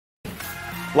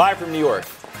Live from New York.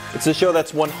 It's a show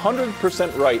that's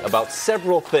 100% right about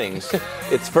several things.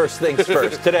 It's First Things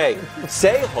First. Today,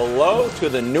 say hello to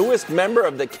the newest member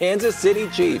of the Kansas City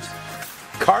Chiefs,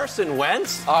 Carson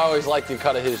Wentz. I always like the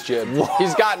cut of his jib.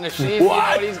 He's gotten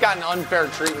he's gotten unfair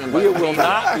treatment. We will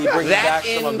not be bringing back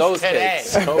some of those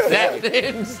takes. Okay. That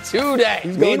ends today.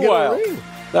 Meanwhile,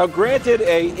 now granted,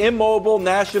 a immobile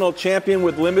national champion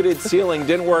with limited ceiling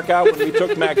didn't work out when we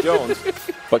took Mac Jones.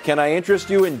 But can I interest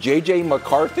you in J.J.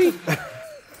 McCarthy?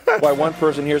 Why one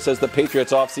person here says the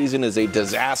Patriots offseason is a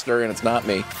disaster, and it's not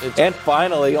me. And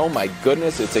finally, oh my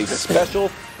goodness, it's a special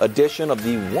edition of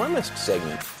the warmest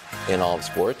segment in all of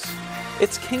sports.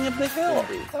 It's King of the Hill.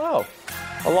 Oh,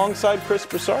 alongside Chris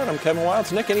Broussard, I'm Kevin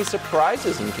Wilds. Nick, any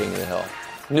surprises in King of the Hill?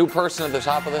 New person at the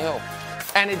top of the hill.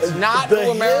 And it's not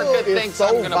who America thinks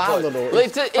I'm going to put.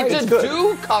 It's a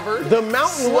dew covered. The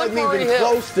mountain wasn't even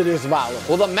close to this volatile.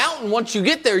 Well, the mountain, once you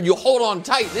get there, you hold on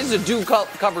tight. This is a dew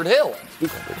covered hill.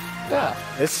 Yeah.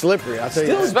 It's slippery, I'll tell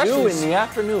you. Still dew in the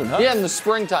afternoon, huh? Yeah, in the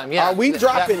springtime, yeah. Are we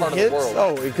dropping hints?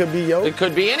 Oh, it could be yo. It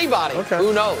could be anybody. Okay.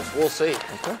 Who knows? We'll see.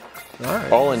 Okay. All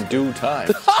right. All in due time.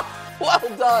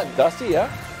 Well done. Dusty,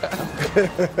 yeah?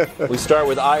 We start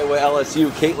with Iowa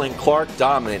LSU. Caitlin Clark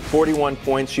dominant, 41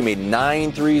 points. She made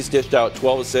 9 threes, dished out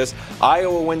 12 assists.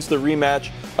 Iowa wins the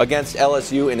rematch against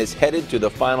LSU and is headed to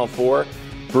the Final Four.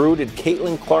 Brew, did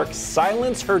Caitlin Clark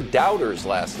silence her doubters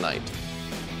last night?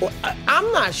 Well,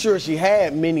 I'm not sure she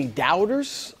had many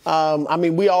doubters. I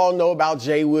mean, we all know about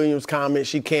Jay Williams' comment,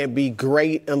 she can't be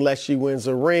great unless she wins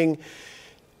a ring.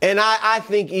 And I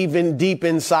think even deep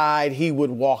inside, he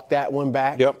would walk that one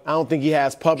back. Yep. I don't think he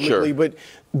has publicly, sure. But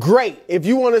great. If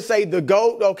you want to say the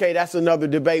GOAT, okay, that's another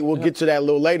debate. We'll get to that a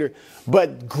little later.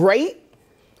 But great?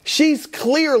 She's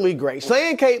clearly great.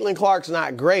 Saying Caitlin Clark's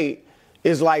not great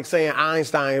is like saying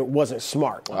Einstein wasn't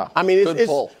smart. Wow. I mean,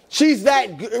 she's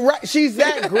that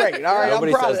great. All right,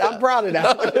 I'm proud of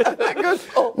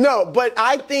that. No, but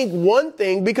I think one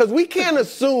thing, because we can't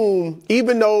assume,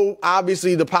 even though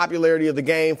obviously the popularity of the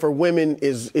game for women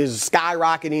is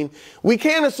skyrocketing, we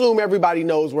can't assume everybody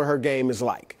knows what her game is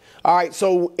like. All right,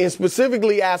 so in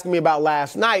specifically asking me about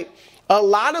last night, a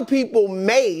lot of people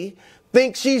may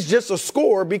think she's just a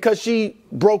scorer because she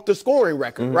broke the scoring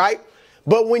record, right?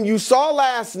 But when you saw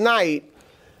last night,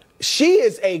 she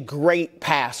is a great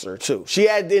passer, too. She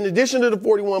had, in addition to the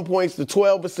 41 points, the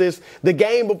 12 assists. The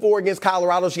game before against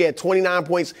Colorado, she had 29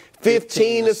 points,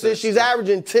 15 assists. She's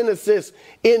averaging 10 assists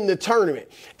in the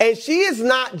tournament. And she is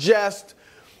not just,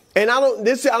 and I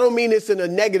don't mean this in a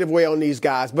negative way on these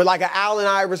guys, but like an Allen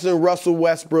Iverson, Russell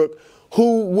Westbrook,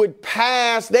 who would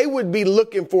pass, they would be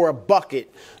looking for a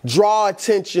bucket, draw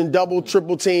attention, double,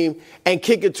 triple team, and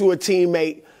kick it to a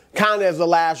teammate, kind of as a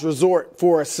last resort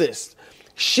for assists.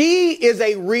 She is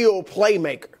a real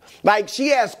playmaker. Like, she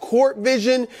has court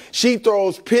vision. She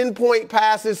throws pinpoint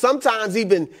passes, sometimes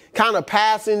even kind of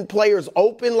passing players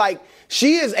open. Like,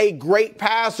 she is a great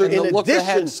passer in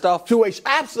addition to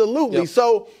absolutely. Yep.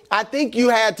 So I think you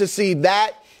had to see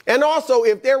that. And also,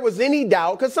 if there was any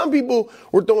doubt, because some people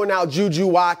were throwing out Juju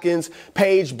Watkins,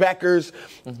 Paige Beckers,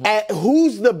 at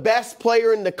who's the best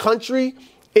player in the country,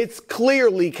 it's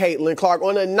clearly Caitlin Clark.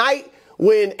 On a night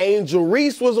when Angel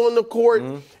Reese was on the court,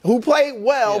 who played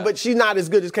well, but she's not as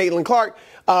good as Caitlin Clark,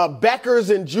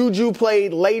 Beckers and Juju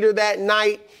played later that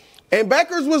night. And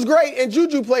Beckers was great, and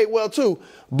Juju played well too.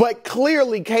 But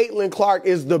clearly, Caitlin Clark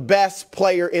is the best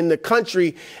player in the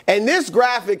country. And this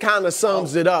graphic kind of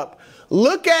sums it up.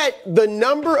 Look at the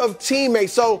number of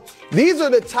teammates. So these are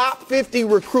the top 50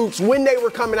 recruits when they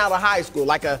were coming out of high school,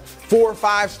 like a 4 or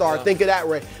 5 star, think of that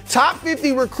way. Top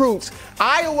 50 recruits.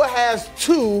 Iowa has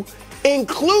 2,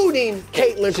 including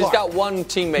Caitlin Clark. She's got one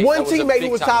teammate. One teammate who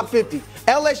was top 50.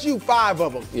 LSU, 5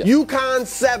 of them. Yeah. UConn,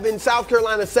 7. South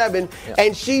Carolina, 7. Yeah.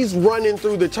 And she's running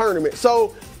through the tournament.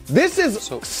 So this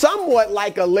is somewhat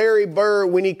like a Larry Bird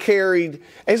when he carried,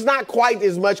 it's not quite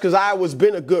as much because Iowa's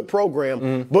been a good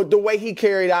program, but the way he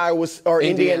carried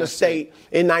Indiana State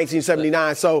in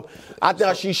 1979. So I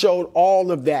thought she showed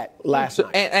all of that last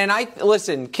night. And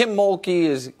listen, Kim Mulkey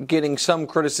is getting some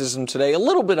criticism today, a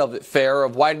little bit of it fair,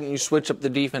 of why didn't you switch up the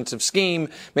defensive scheme,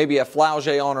 maybe a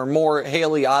Flaugier on her more.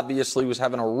 Haley obviously was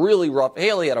having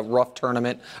Haley had a rough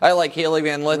tournament. I like Haley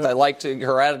Van Lith. I liked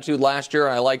her attitude last year.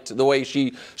 I liked the way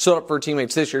she stood up for her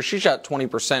teammates this year. She shot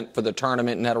 20% for the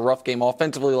tournament and had a rough game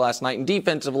offensively last night, and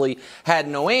defensively had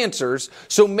no answers.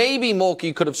 So maybe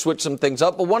Mulkey could have switched some things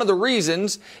up. But one of the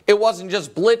reasons it wasn't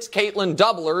just blitz Caitlin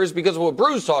doubler is because of what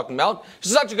Brew's talking about.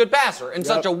 She's such a good passer and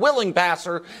such a willing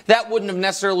passer that wouldn't have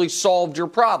necessarily solved your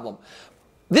problem.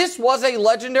 This was a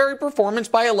legendary performance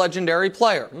by a legendary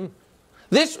player.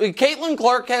 Caitlin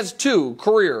Clark has 2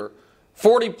 career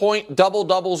 40-point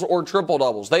double-doubles or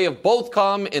triple-doubles. They have both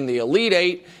come in the Elite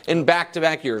Eight in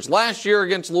back-to-back years. Last year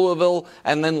against Louisville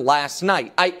and then last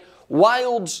night.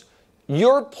 Wilds,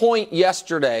 your point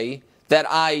yesterday that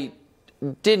I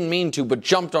didn't mean to, but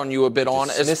jumped on you a bit on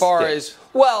as far as,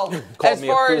 well, as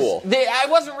far as, I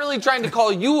wasn't really trying to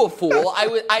call you a fool.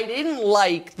 I didn't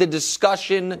like the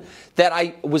discussion that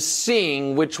I was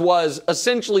seeing, which was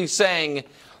essentially saying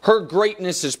her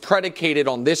greatness is predicated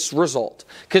on this result.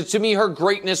 Because to me, her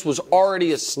greatness was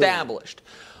already established.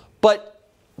 But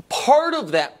part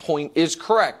of that point is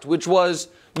correct, which was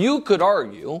you could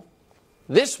argue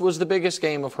this was the biggest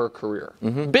game of her career.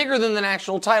 Bigger than the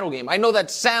national title game. I know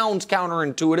that sounds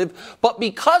counterintuitive, but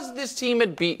because this team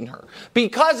had beaten her,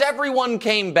 because everyone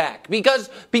came back, because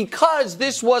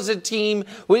this was a team,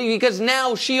 because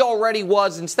now she already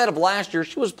was, instead of last year,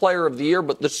 she was player of the year,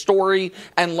 but the story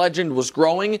and legend was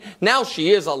growing. Now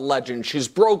she is a legend. She's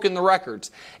broken the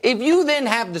records. If you then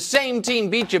have the same team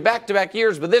beat you back-to-back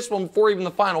years, but this one before even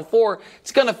the Final Four,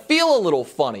 it's going to feel a little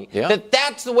funny that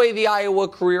that's the way the Iowa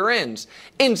career ends.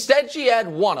 Instead, she had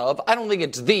one of, I don't think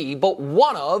it's but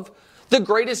one of the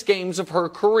greatest games of her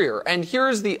career. And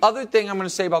here's the other thing I'm going to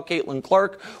say about Caitlin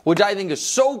Clark, which I think is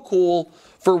so cool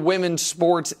for women's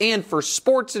sports and for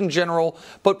sports in general,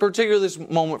 but particularly this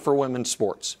moment for women's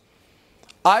sports.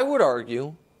 I would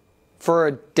argue for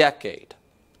a decade,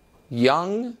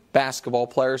 young basketball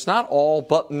players, not all,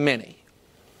 but many,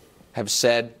 have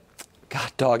said,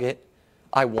 God dog it,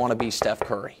 I want to be Steph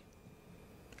Curry.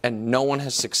 And no one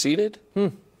has succeeded,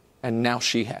 and now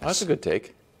she has. That's a good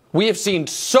take. We have seen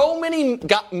so many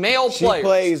male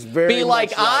players be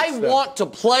like, I want to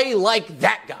play like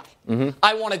that guy.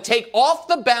 I want to take off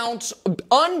the bounce,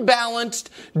 unbalanced,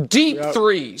 deep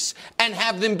threes, and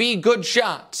have them be good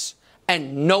shots.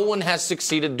 And no one has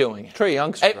succeeded doing it. Trae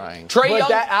Young's trying.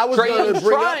 I was going to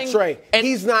bring up Trae.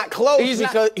 He's not close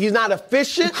because he's not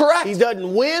efficient. Correct. He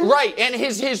doesn't win. Right. And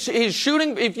his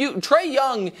shooting, Trae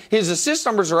Young, his assist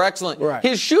numbers are excellent. Right.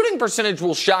 His shooting percentage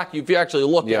will shock you if you actually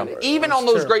look at it. Even on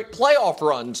those great playoff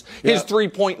runs, his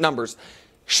three-point numbers.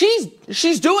 She's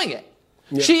doing it.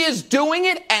 Yeah. She is doing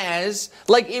it as,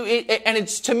 like, and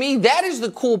it's, to me, that is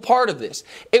the cool part of this.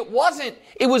 It was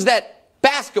that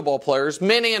basketball players,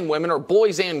 men and women, or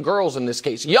boys and girls in this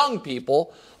case, young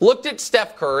people, looked at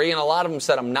Steph Curry, and a lot of them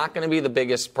said, I'm not going to be the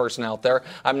biggest person out there.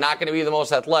 I'm not going to be the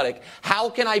most athletic. How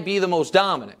can I be the most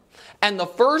dominant? And the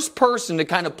first person to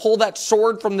kind of pull that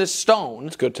sword from this stone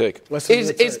is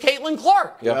Caitlin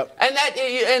Clark. Yep.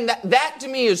 And that to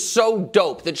me is so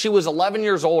dope that she was 11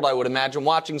 years old, I would imagine,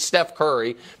 watching Steph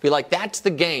Curry be like, that's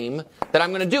the game that I'm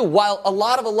going to do. While a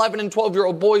lot of 11 and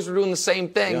 12-year-old boys were doing the same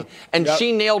thing, and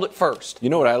she nailed it first.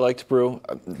 You know what I liked, Brew?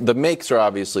 The makes are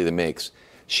obviously the makes.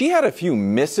 She had a few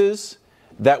misses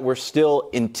that were still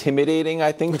intimidating,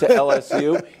 I think, to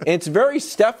LSU. And it's very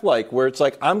Steph-like, where it's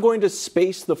like, I'm going to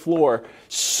space the floor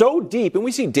so deep, and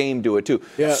we see Dame do it too,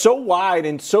 so wide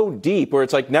and so deep, where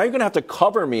it's like, now you're going to have to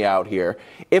cover me out here.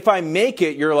 If I make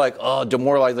it, you're like, oh,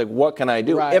 demoralized, like, what can I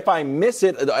do? Right. If I miss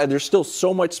it, there's still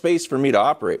so much space for me to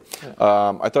operate.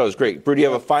 I thought it was great. Brew, do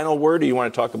you have a final word, or do you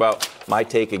want to talk about my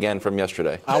take again from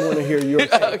yesterday? I want to hear your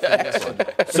take from this one.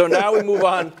 So now we move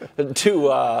on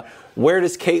to where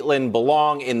does Caitlin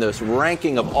belong in this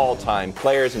ranking of all-time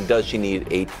players, and does she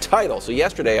need a title? So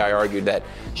yesterday I argued that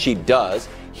she does.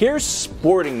 Here's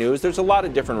sporting news. There's a lot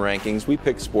of different rankings. We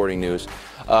picked sporting news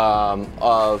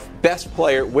of best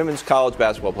player, women's college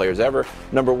basketball players ever.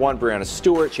 Number 1, Breanna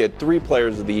Stewart. She had 3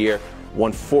 players of the year,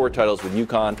 won 4 titles with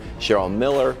UConn. Cheryl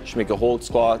Miller, Shamika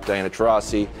Holtzclaw, Diana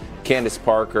Taurasi, Candace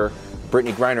Parker.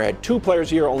 Brittany Griner had 2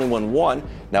 players a year, only won 1.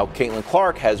 Now Caitlin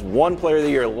Clark has 1 player of the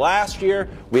year last year.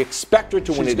 We expect her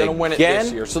to win it again. She's going to win it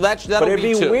this year, so that'll be 2. But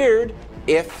it'd be weird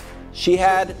if she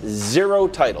had 0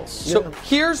 titles. So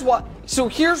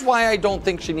here's why I don't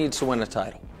think she needs to win a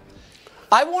title.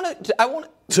 I want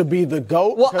to be the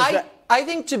GOAT. Well, I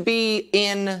think to be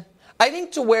in. I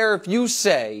think to where if you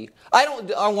say I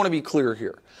want to be clear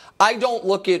here. I don't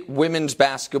look at women's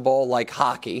basketball like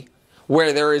hockey,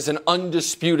 where there is an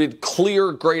undisputed,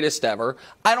 clear greatest ever.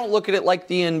 I don't look at it like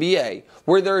the NBA,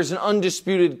 where there is an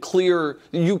undisputed, clear,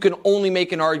 you can only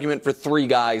make an argument for 3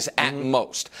 guys at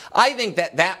most. I think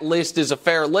that list is a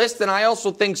fair list, and I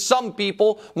also think some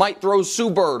people might throw Sue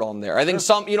Bird on there. I think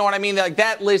some, you know what I mean? Like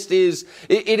that list is,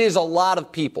 it is a lot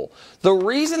of people. The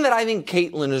reason that I think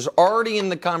Caitlin is already in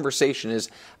the conversation is,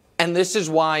 and this is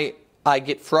why I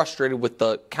get frustrated with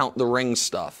the count the ring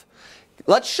stuff.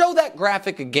 Let's show that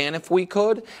graphic again if we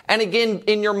could. And again,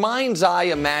 in your mind's eye,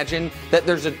 imagine that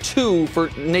there's a 2 for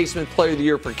Naismith Player of the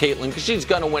Year for Caitlin because she's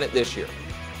going to win it this year.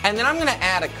 And then I'm going to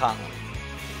add a column.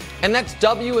 And that's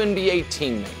WNBA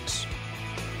teammates.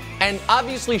 And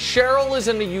obviously, Cheryl is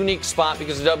in a unique spot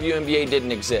because the WNBA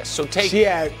didn't exist. So she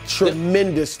had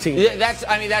tremendous team.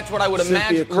 That's what I would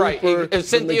imagine. Right.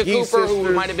 Cynthia Cooper,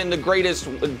 who might have been the greatest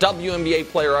WNBA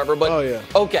player ever. But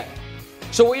okay.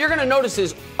 So what you're going to notice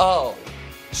is,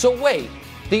 so wait.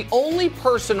 The only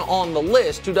person on the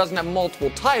list who doesn't have multiple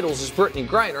titles is Brittany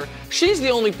Griner. She's the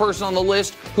only person on the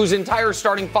list whose entire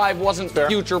starting five wasn't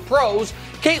future pros.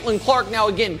 Caitlin Clark, now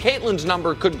again, Caitlin's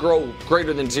number could grow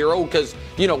greater than 0 because,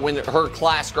 when her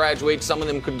class graduates, some of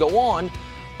them could go on.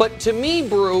 But to me,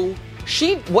 Brew,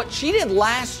 what she did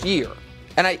last year,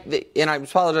 and I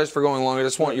apologize for going long, I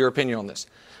just want your opinion on this.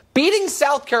 Beating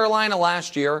South Carolina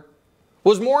last year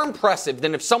was more impressive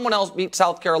than if someone else beat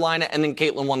South Carolina and then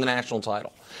Caitlin won the national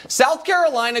title. South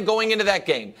Carolina, going into that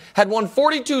game, had won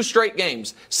 42 straight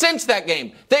games. Since that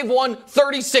game, they've won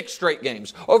 36 straight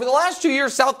games. Over the last 2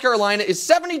 years, South Carolina is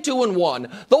 72-1.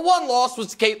 The one loss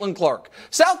was to Caitlin Clark.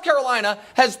 South Carolina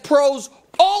has pros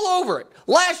all over it.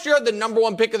 Last year, the number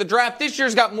 1 pick of the draft. This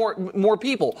year's got more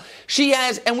people. She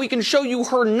has, and we can show you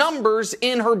her numbers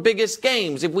in her biggest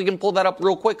games. If we can pull that up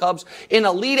real quick, Hubs. In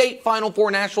Elite 8 Final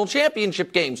 4 national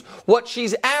championship games, what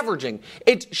she's averaging.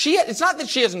 It's not that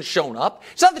she hasn't shown up.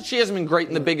 It's not that she hasn't been great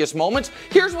in the biggest moments.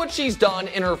 Here's what she's done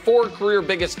in her 4 career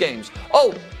biggest games.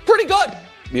 Oh, pretty good.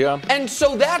 Yeah. And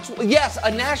so yes,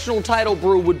 a national title,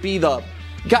 Brew, would be I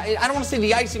don't want to say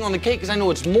the icing on the cake because I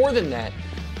know it's more than that.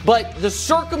 But the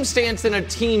circumstance in a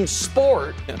team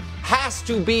sport has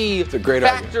to be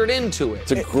factored into it.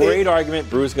 It's a great argument.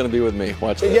 Brew's going to be with me.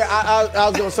 Watch this. Yeah, I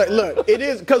was going to say, look, it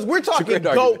is, because we're talking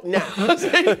GOAT now.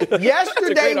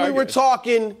 Yesterday we were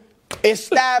talking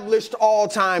established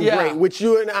all-time great, which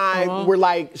you and I were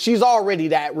like, she's already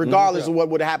that, regardless of what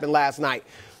would have happened last night.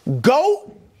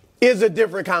 GOAT is a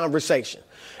different conversation.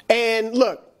 And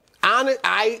look,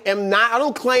 I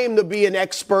don't claim to be an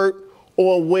expert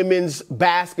on women's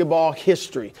basketball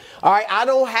history. All right, I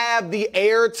don't have the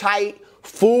airtight,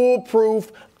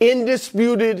 foolproof,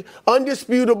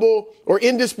 undisputable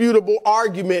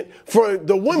argument for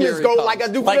the women's GOAT like I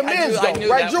do for the men's GOAT.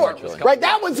 Right, George? Right,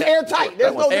 that one's airtight.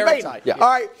 There's no debate. Yeah. All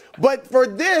right, but for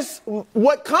this,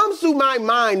 what comes to my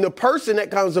mind, the person that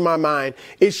comes to my mind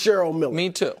is Cheryl Miller. Me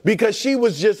too. Because she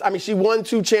was she won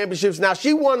 2 championships. Now,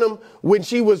 she won them when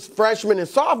she was freshman and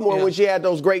sophomore when she had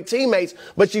those great teammates,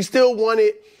 but she still won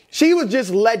it. She was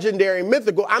just legendary and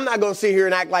mythical. I'm not going to sit here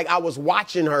and act like I was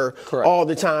watching her all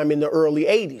the time in the early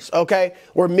 80s, okay,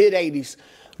 or mid-80s.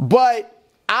 But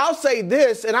I'll say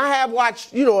this, and I have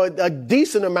watched, a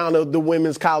decent amount of the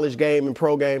women's college game and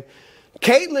pro game.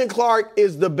 Caitlin Clark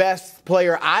is the best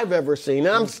player I've ever seen.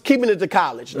 And I'm keeping it to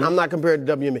college. I'm not compared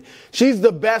to WNBA. She's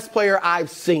the best player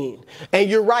I've seen. And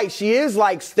you're right. She is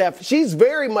like Steph. She's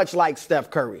very much like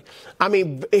Steph Curry. I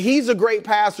mean, he's a great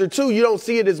passer, too. You don't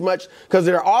see it as much because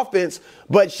of their offense.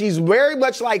 But she's very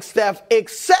much like Steph,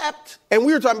 except, and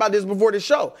we were talking about this before the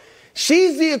show,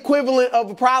 she's the equivalent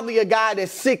of probably a guy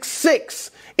that's 6'6"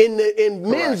 in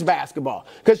men's basketball,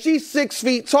 because she's 6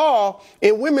 feet tall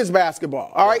in women's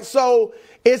basketball. All right, so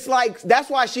it's like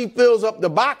that's why she fills up the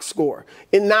box score,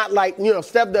 and not like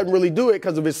Steph doesn't really do it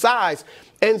because of his size.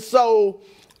 And so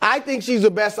I think she's the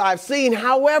best I've seen.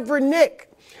 However, Nick,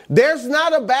 there's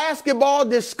not a basketball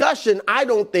discussion, I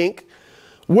don't think,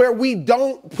 where we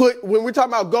don't when we're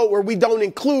talking about GOAT, where we don't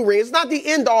include rings. It's not the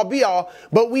end all be all,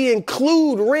 but we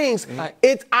include rings. I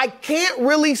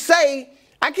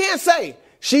can't say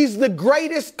she's the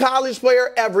greatest college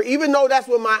player ever, even though that's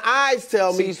what my eyes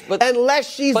tell me, unless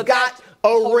she's got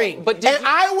a ring. And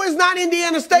Iowa's not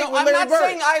Indiana State. No, I'm not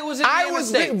saying Iowa's Indiana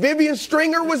State. Vivian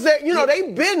Stringer was there.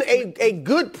 They've been a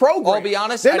good program. I'll be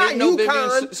honest, I didn't know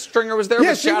Vivian Stringer was there,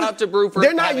 but shout out to Brew for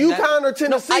they're not UConn or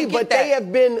Tennessee, but they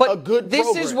have been a good program.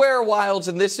 This is where Wilds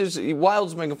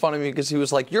making fun of me because he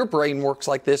was like, your brain works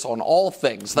like this on all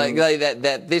things. That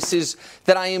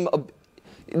I am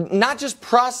not just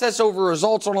process over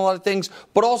results on a lot of things,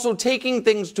 but also taking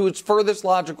things to its furthest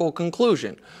logical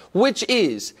conclusion, which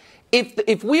is,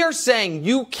 if we are saying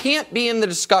you can't be in the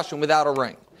discussion without a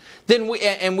ring, then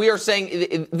we are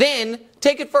saying then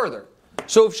take it further.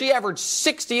 So if she averaged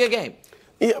 60 a game,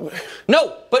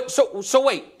 no, but so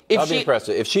wait. That'd be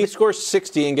impressive. If she scores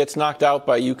 60 and gets knocked out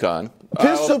by UConn.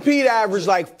 Pistol Pete averaged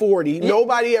like 40.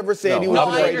 Nobody ever said he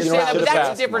was great. I understand that, but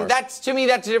that's different. To me,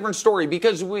 that's a different story,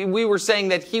 because we were saying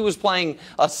that he was playing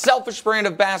a selfish brand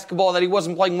of basketball, that he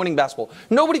wasn't playing winning basketball.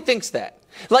 Nobody thinks that.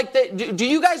 Do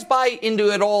you guys buy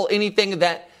into at all anything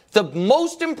that the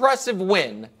most impressive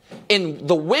win in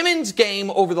the women's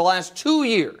game over the last 2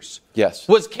 years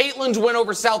was Caitlin's win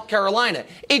over South Carolina?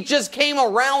 It just came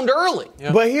around early.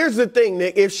 Yeah. But here's the thing,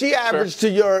 Nick. If she averaged, to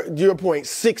your point,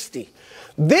 60,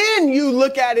 then you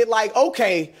look at it like,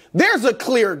 okay, there's a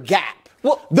clear gap.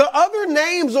 Well, the other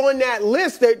names on that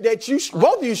list that you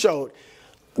both of you showed,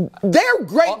 they're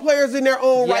great players in their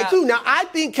own right, too. Now, I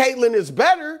think Caitlin is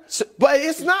better, but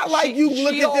it's not like you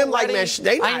look at them like, man,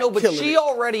 they not I know, but she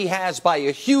already has, by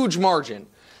a huge margin,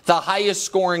 the highest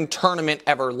scoring tournament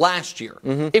ever last year.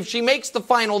 If she makes the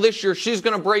final this year, she's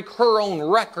going to break her own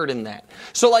record in that.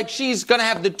 So, like, she's going to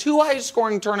have the 2 highest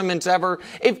scoring tournaments ever.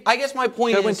 I guess my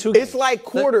point is, it's like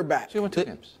quarterback. She won 2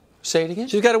 games. Say it again.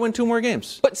 She's got to win 2 more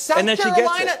games. But South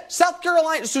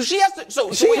Carolina. So she has to.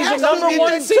 So she has number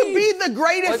one to be the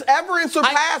greatest ever and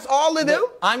surpass all of them.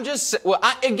 I'm just. Well,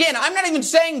 again, I'm not even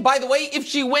saying. By the way, if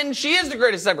she wins, she is the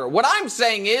greatest ever. What I'm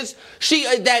saying is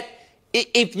that.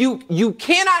 If you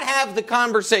cannot have the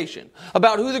conversation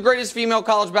about who the greatest female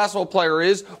college basketball player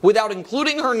is without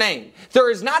including her name,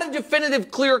 there is not a definitive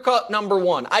clear-cut number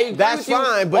one. I agree with you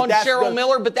on Cheryl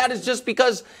Miller, but that is just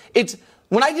because it's.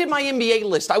 When I did my NBA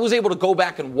list, I was able to go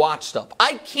back and watch stuff.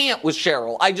 I can't with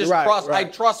Cheryl. I just I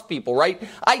trust people, right?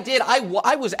 I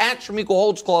was at Shamika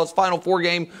Holtzclaw's Final Four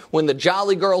game when the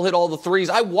Jolly Girl hit all the threes.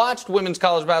 I watched women's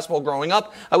college basketball growing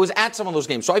up. I was at some of those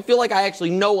games. So I feel like I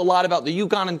actually know a lot about the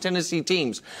UConn and Tennessee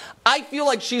teams. I feel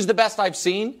like she's the best I've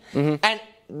seen. And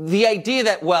the idea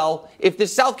that, well, if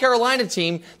this South Carolina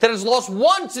team that has lost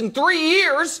once in 3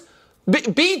 years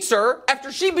beats her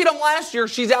after she beat them last year,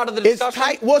 she's out of the discussion. It's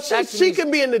tight. Well, she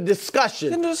can be in the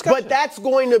discussion, but that's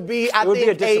going to be, it would be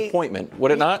a disappointment,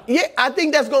 would it not? Yeah, I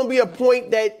think that's going to be a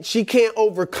point that she can't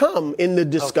overcome in the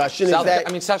discussion. South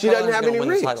Carolina's going to win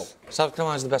the title. South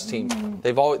Carolina's the best team.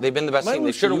 They've been the best team.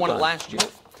 They should have won it last year.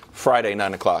 Friday,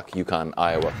 9 o'clock, UConn,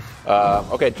 Iowa.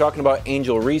 Okay, talking about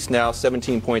Angel Reese now,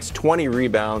 17 points, 20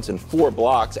 rebounds, and 4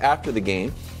 blocks after the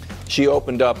game. She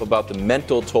opened up about the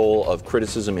mental toll of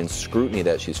criticism and scrutiny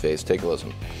that she's faced. Take a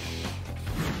listen.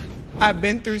 I've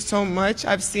been through so much.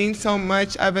 I've seen so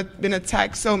much. I've been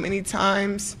attacked so many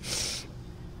times.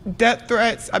 Death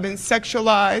threats. I've been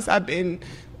sexualized. I've been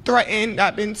threatened.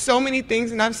 I've been so many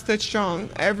things, and I've stood strong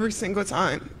every single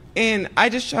time. And I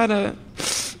just try to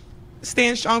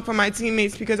stand strong for my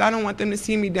teammates because I don't want them to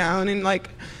see me down and, like,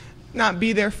 not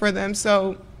be there for them.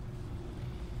 So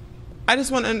I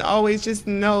just want to always just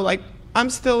know, like, I'm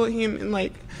still a human.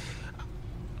 Like,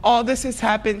 all this has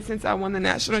happened since I won the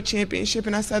national championship,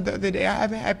 and I said the other day, I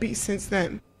haven't had peace since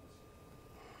then.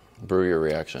 Brew, your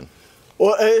reaction.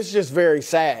 Well, it's just very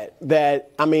sad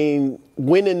that, I mean,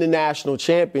 winning the national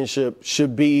championship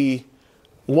should be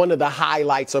one of the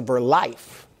highlights of her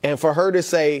life. And for her to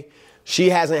say she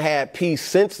hasn't had peace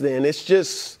since then, it's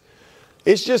just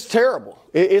terrible.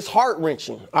 It's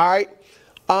heart-wrenching, all right?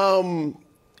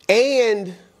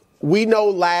 And we know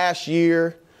last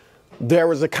year there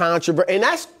was a controversy, and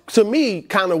that's, to me,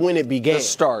 kind of when it began. The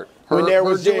start. When there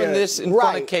was doing this in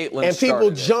front of Caitlin. And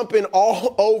people jumping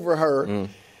all over her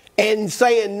and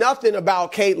saying nothing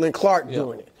about Caitlin Clark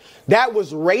doing it. That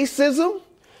was racism,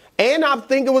 and I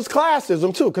think it was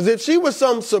classism, too. Because if she was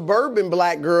some suburban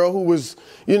black girl who was,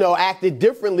 acted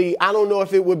differently, I don't know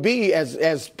if it would be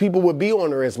as people would be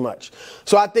on her as much.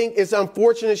 So I think it's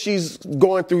unfortunate she's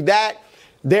going through that.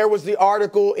 There was the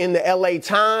article in the LA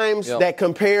Times that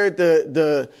compared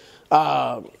the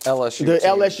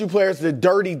LSU players, the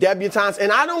dirty debutantes.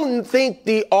 And I don't think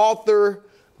the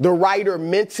writer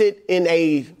meant it in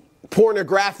a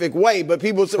pornographic way, but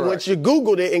people said, once you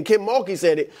Googled it, and Kim Mulkey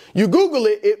said it, you Google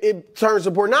it, it turns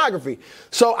to pornography.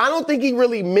 So I don't think he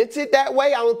really meant it that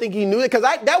way. I don't think he knew it, because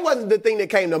that wasn't the thing that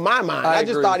came to my mind. I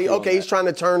just thought he's trying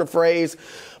to turn a phrase.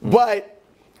 But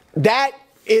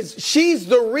she's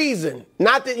the reason,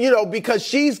 not that, because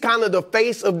she's kind of the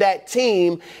face of that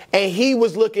team, and he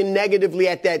was looking negatively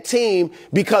at that team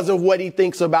because of what he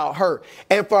thinks about her.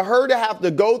 And for her to have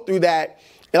to go through that,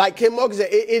 like Kim Mulkey said,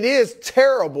 it is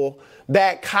terrible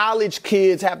that college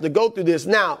kids have to go through this.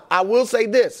 Now, I will say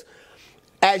this.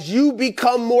 As you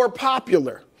become more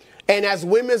popular, and as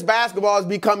women's basketball is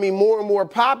becoming more and more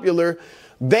popular,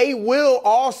 they will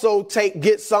also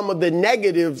get some of the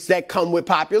negatives that come with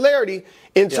popularity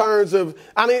in terms of,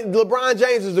 LeBron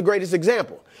James is the greatest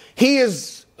example. He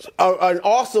is an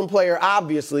awesome player,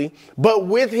 obviously, but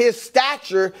with his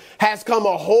stature has come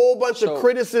a whole bunch of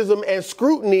criticism and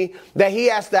scrutiny that he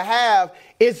has to have.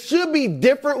 It should be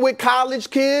different with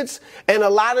college kids, and a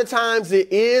lot of times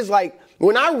it is. Like,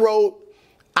 when I wrote,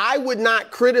 I would not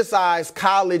criticize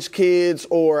college kids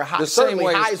or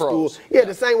certainly high school.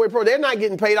 The same way pro. They're not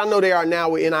getting paid. I know they are now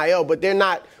with NIL, but they're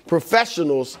not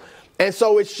professionals. And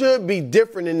so it should be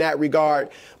different in that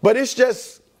regard. But it's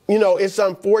just, it's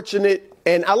unfortunate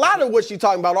And a lot of what she's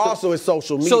talking about also is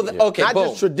social media. Okay, not boom.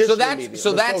 just traditional media.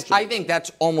 I think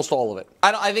that's almost all of it.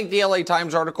 I think the LA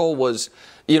Times article was,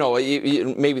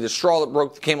 maybe the straw that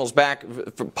broke the camel's back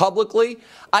publicly.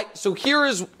 I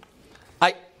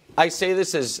say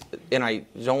this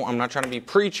I'm not trying to be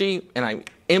preachy, and I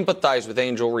empathize with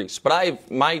Angel Reese, but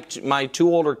my two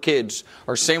older kids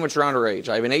are sandwiched around her age.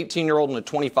 I have an 18-year-old and a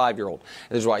 25-year-old.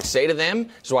 And this is what I say to them.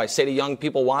 This is what I say to young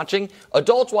people watching,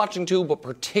 adults watching too, but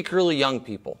particularly young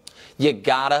people. You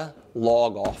gotta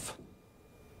log off.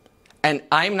 And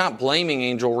I'm not blaming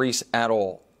Angel Reese at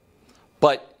all,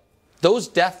 but those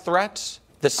death threats,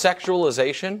 the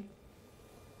sexualization,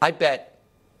 I bet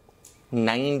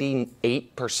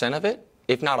 98% of it,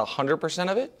 if not 100%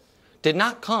 of it, did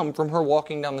not come from her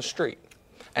walking down the street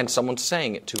and someone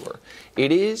saying it to her.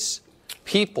 It is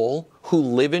people who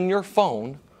live in your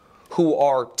phone who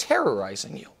are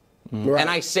terrorizing you. Right. And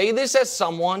I say this as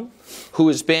someone who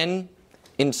has been,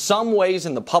 in some ways,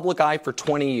 in the public eye for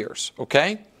 20 years,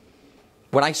 okay?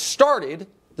 When I started,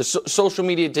 the social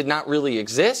media did not really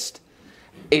exist.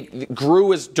 It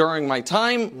grew during my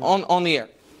time on the air.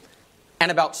 And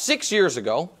about 6 years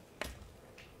ago,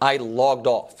 I logged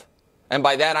off. And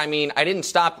by that I mean I didn't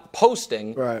stop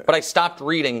posting, but I stopped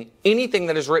reading anything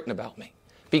that is written about me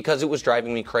because it was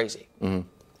driving me crazy. Mm-hmm.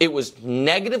 It was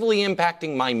negatively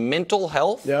impacting my mental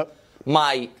health,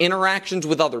 my interactions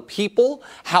with other people,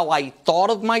 how I thought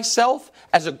of myself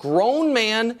as a grown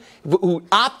man who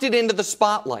opted into the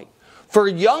spotlight. For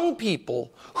young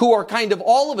people who are kind of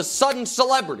all of a sudden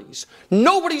celebrities,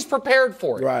 nobody's prepared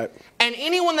for it. Right. And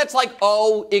anyone that's like,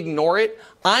 oh, ignore it,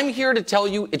 I'm here to tell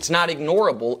you it's not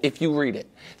ignorable if you read it.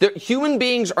 Human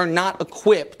beings are not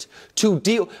equipped to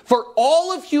deal. For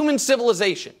all of human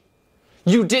civilization,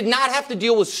 you did not have to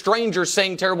deal with strangers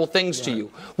saying terrible things to you.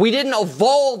 We didn't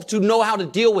evolve to know how to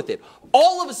deal with it.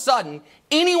 All of a sudden,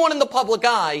 anyone in the public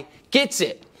eye gets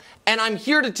it. And I'm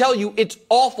here to tell you it's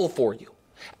awful for you.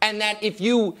 And that if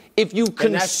you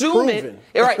consume it,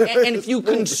 right, and if you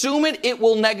consume it, it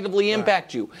will negatively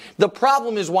impact you. The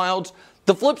problem is, Wilds,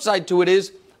 the flip side to it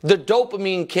is the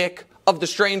dopamine kick of the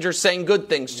stranger saying good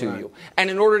things to you.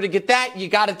 And in order to get that, you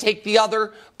got to take the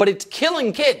other, but it's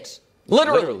killing kids.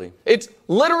 Literally. It's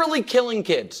literally killing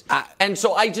kids. And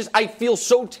so I feel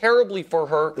so terribly for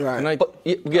her. Right.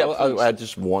 I add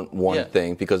just one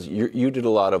thing, because you did a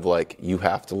lot of you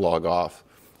have to log off.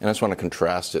 And I just want to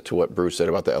contrast it to what Bruce said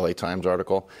about the LA Times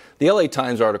article. The LA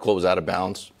Times article was out of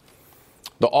bounds.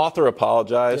 The author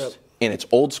apologized in its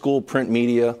old school print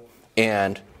media,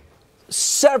 and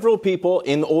several people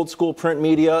in the old school print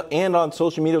media and on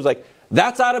social media was like,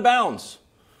 that's out of bounds.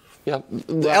 The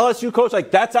LSU coach,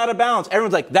 that's out of bounds.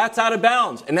 Everyone's like, that's out of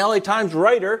bounds. And the LA Times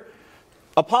writer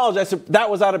apologized, said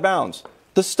that was out of bounds.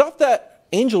 The stuff that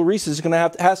Angel Reese is going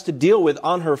to has to deal with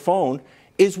on her phone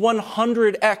is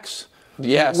 100x.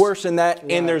 Worse than that,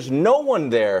 and there's no one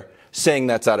there saying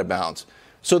that's out of bounds.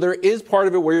 So there is part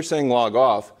of it where you're saying log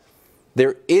off.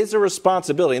 There is a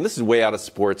responsibility, and this is way out of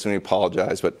sports, and we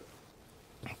apologize, but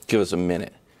give us a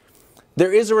minute.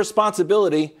 There is a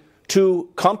responsibility to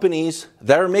companies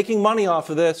that are making money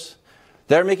off of this,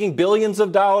 that are making billions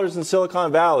of dollars in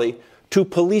Silicon Valley, to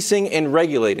policing and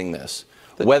regulating this,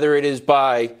 whether it is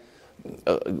by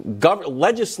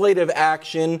legislative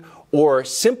action or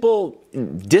simple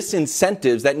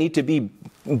disincentives that need to be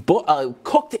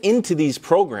cooked into these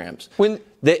programs. When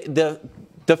the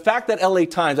fact that LA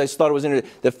Times, I just thought it was interesting,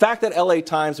 the fact that LA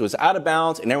Times was out of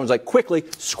bounds and everyone's quickly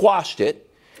squashed it,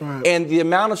 and the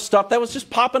amount of stuff that was just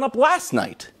popping up last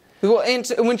night. Well, and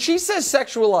when she says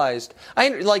sexualized,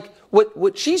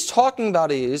 what she's talking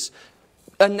about is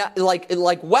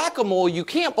like whack-a-mole. You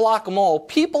can't block them all.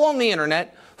 People on the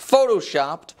internet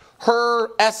photoshopped her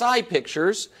SI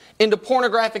pictures into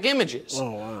pornographic images.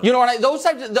 Oh, wow. You know what those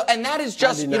types of, and that is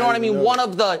just, you know what I mean, one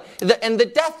of and the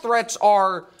death threats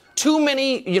are too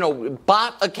many,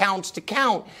 bot accounts to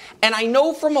count. And I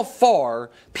know from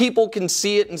afar, people can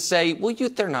see it and say, well,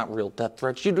 they're not real death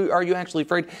threats. Are you actually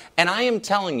afraid? And I am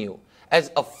telling you,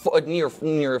 as a near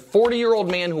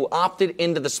 40-year-old man who opted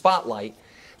into the spotlight,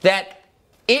 that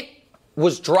it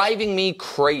was driving me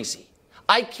crazy.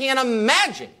 I can't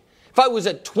imagine if I was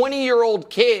a 20-year-old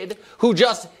kid who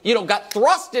just, got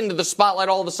thrust into the spotlight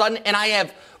all of a sudden, and I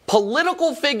have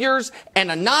political figures and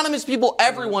anonymous people,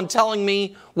 everyone telling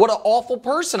me what an awful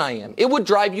person I am. It would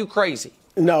drive you crazy.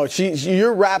 No,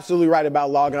 you're absolutely right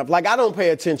about logging up. I don't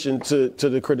pay attention to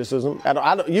the criticism.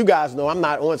 You guys know I'm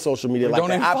not on social media like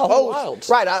that. I post.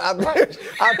 Right,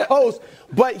 I post.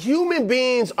 But human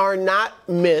beings are not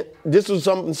meant, this was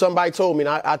something somebody told me,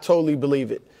 and I totally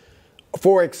believe it.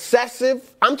 for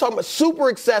excessive, I'm talking about super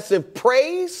excessive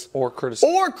praise or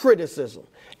criticism.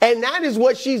 And that is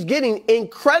what she's getting,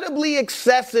 incredibly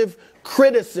excessive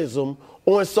criticism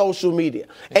on social media.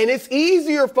 And it's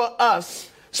easier for us,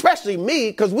 especially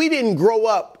me, because we didn't grow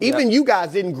up, even you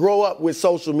guys didn't grow up with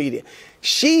social media.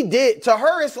 She did. To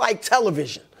her, it's like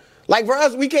television. Like for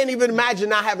us, we can't even imagine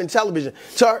not having television.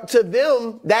 To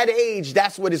them, that age,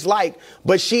 that's what it's like.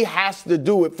 But she has to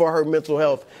do it for her mental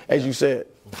health, as you said.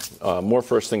 More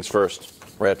first things first.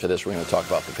 Right after this, we're going to talk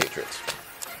about the Patriots.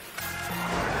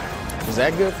 Is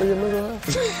that good for your mental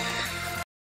health?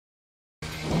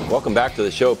 Welcome back to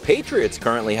the show. Patriots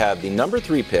currently have the number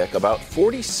 3 pick, about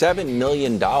 $47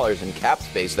 million in cap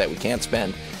space that we can't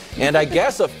spend, and I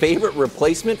guess a favorite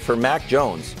replacement for Mac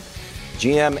Jones.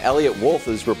 GM Elliott Wolf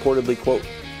is reportedly, quote,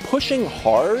 pushing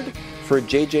hard for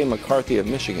J.J. McCarthy of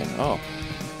Michigan. Oh.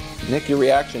 Nick, your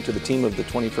reaction to the team of the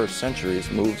 21st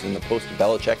century's moves in the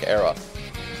post-Belichick era?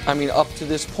 I mean, up to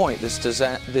this point, this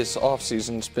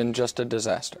offseason's been just a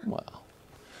disaster. Wow.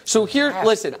 So here,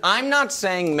 listen, I'm not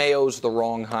saying Mayo's the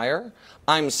wrong hire.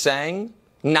 I'm saying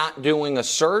not doing a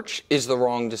search is the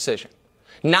wrong decision.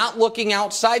 Not looking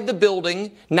outside the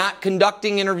building, not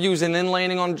conducting interviews, and then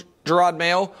landing on Gerard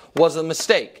Mayo was a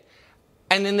mistake.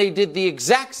 And then they did the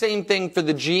exact same thing for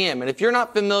the GM. And if you're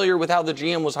not familiar with how the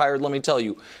GM was hired, let me tell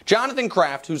you. Jonathan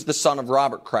Kraft, who's the son of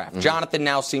Robert Kraft. Jonathan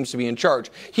now seems to be in charge.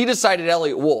 He decided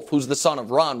Elliott Wolf, who's the son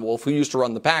of Ron Wolf, who used to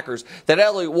run the Packers, that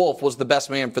Elliott Wolf was the best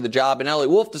man for the job. And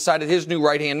Elliott Wolf decided his new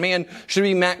right-hand man should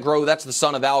be Matt Groh. That's the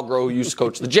son of Al Groh, who used to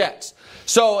coach the Jets.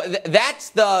 So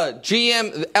that's the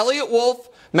GM. Elliott Wolf,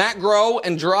 Matt Groh,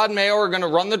 and Gerard Mayo are going to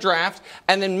run the draft.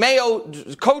 And then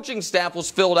Mayo's coaching staff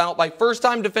was filled out by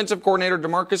first-time defensive coordinator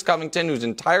DeMarcus Covington, whose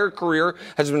entire career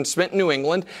has been spent in New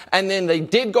England. And then they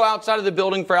did go outside of the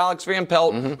building for Alex Van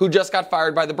Pelt, who just got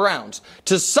fired by the Browns.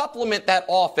 To supplement that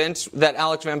offense that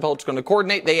Alex Van Pelt's going to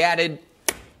coordinate, they added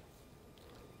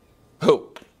who?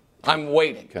 I'm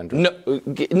waiting.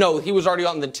 No, he was already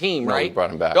on the team, right? We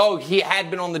brought him back. Oh, he had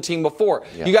been on the team before.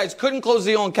 Yeah. You guys couldn't close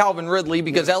the deal on Calvin Ridley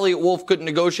because Elliott Wolf couldn't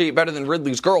negotiate better than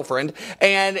Ridley's girlfriend.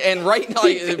 And right now,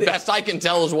 the best I can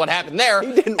tell is what happened there.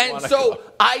 And so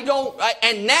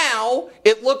and now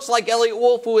it looks like Elliott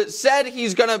Wolf, who had said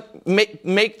he's going to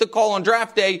make the call on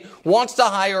draft day, wants to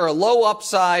hire a low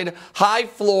upside, high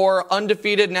floor,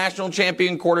 undefeated national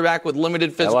champion quarterback with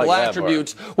limited physical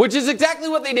attributes, which is exactly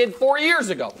what they did 4 years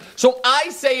ago. So I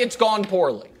say it's gone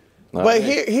poorly. But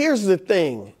here's the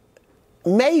thing.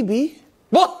 Maybe.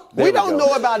 Well, we don't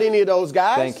know about any of those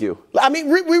guys. Thank you. I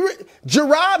mean,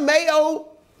 Gerard Mayo,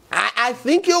 I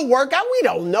think he'll work out. We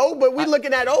don't know, but we're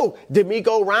looking at,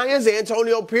 D'Amico Ryans,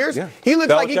 Antonio Pierce. Yeah. He looks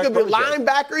like he could be a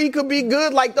linebacker. He could be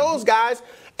good like those guys.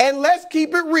 And let's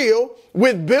keep it real.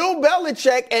 With Bill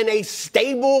Belichick and a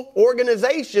stable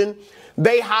organization,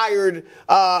 they hired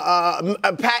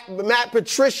Matt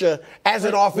Patricia as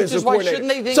an offensive coordinator. Shouldn't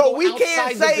they then go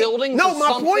outside the building? No,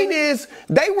 my point is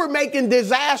they were making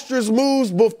disastrous moves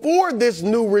before this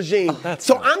new regime.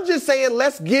 I'm just saying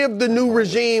let's give the new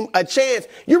regime a chance.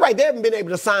 You're right, they haven't been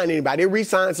able to sign anybody. They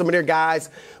re-signed some of their guys.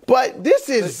 But this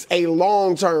is a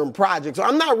long-term project, so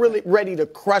I'm not really ready to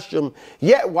crush them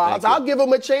yet, Wilds. I'll give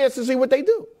them a chance to see what they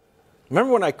do.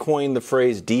 Remember when I coined the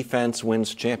phrase defense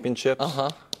wins championships?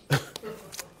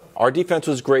 Our defense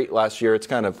was great last year. It's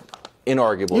kind of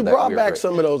inarguable. You brought back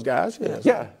some of those guys.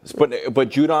 Yeah. But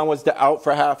Judon was out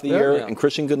for half the year, and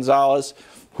Christian Gonzalez,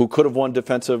 who could have won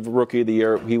Defensive Rookie of the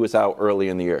Year, he was out early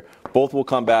in the year. Both will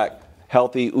come back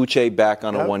healthy. Uche back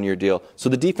on a one-year deal. So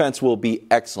the defense will be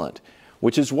excellent,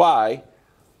 which is why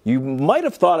you might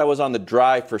have thought I was on the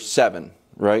drive for 7,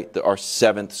 right? Our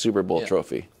 7th Super Bowl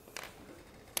trophy.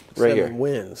 Right 7 here.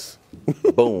 wins.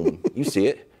 Boom. You see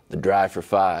it. The drive for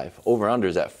 5. Over-under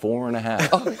is at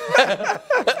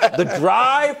 4.5. The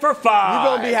drive for 5. You're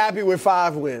going to be happy with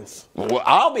 5 wins. Well,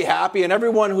 I'll be happy, and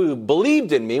everyone who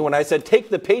believed in me when I said take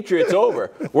the Patriots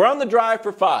over. We're on the drive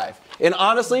for 5. And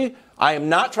honestly, I am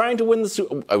not trying to win the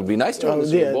Super Bowl. It would be nice to win the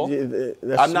Super Bowl.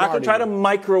 I'm not going to try to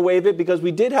microwave it because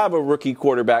we did have a rookie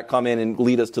quarterback come in and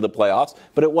lead us to the playoffs,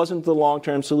 but it wasn't the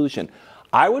long-term solution.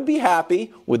 I would be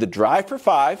happy with a drive for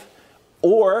 5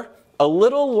 or a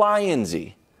little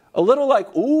Lionsy. A little like,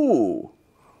 ooh,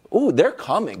 they're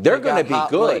coming. They're going to be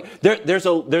good. There's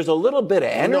a little bit of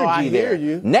energy there.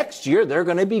 Next year, they're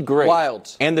going to be great.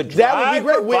 Wild. And the drive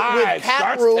for 5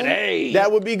 starts room, today.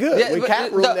 That would be good. Yeah, with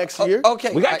cap room next year.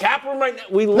 Okay. We got cap room right now.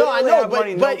 We literally have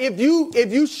money. But if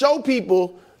you show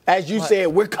people, as you said,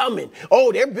 we're coming.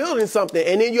 Oh, they're building something.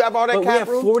 And then you have all that cap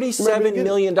room. We have $47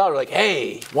 million. Like,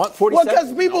 hey, want 47? Well,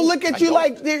 because people look at you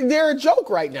like they're a joke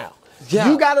right now.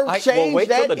 You got to change wait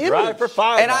that till the image. drive for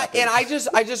 5. And I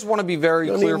just want to be very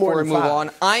clear before we move on.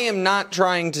 I am not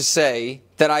trying to say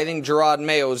that I think Gerard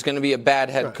Mayo is going to be a bad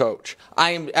head coach.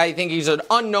 I think he's an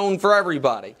unknown for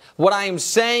everybody. What I am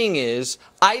saying is,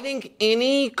 I think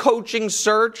any coaching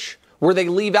search where they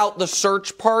leave out the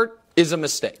search part is a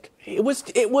mistake. It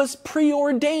was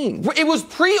preordained. It was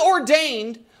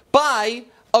preordained by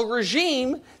a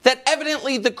regime that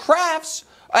evidently the Crafts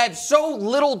had so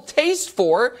little taste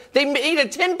for. They made a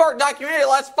 10-part documentary. The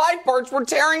last 5 parts were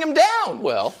tearing him down.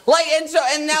 Well,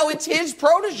 and now it's his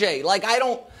protege.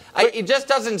 It just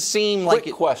doesn't seem like.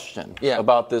 Quick question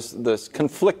about this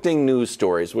conflicting news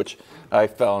stories, which I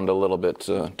found a little bit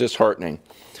disheartening.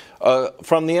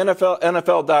 From the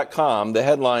NFL.com, the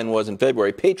headline was in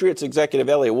February, Patriots executive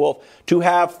Elliott Wolf to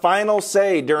have final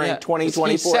say during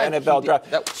 2024 NFL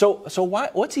draft. So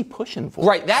what's he pushing for?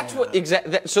 Right, that's what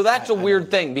so that's a weird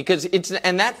thing because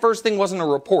and that first thing wasn't a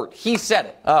report. He said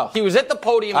it. Oh. He was at the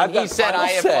podium and he said, I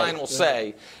have final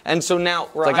say. And so now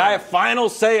it's like I have final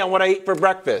say on what I eat for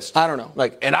breakfast. I don't know.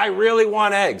 And I really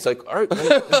want eggs. All right.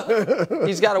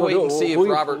 He's got to wait and see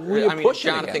if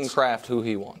Jonathan against? Kraft who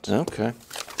he wants. Okay.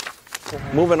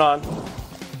 Moving on.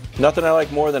 Nothing I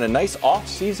like more than a nice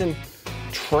off-season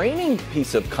training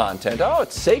piece of content. Oh,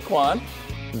 it's Saquon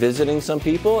visiting some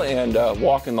people and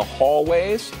walking the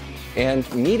hallways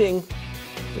and meeting.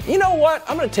 You know what?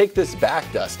 I'm going to take this back,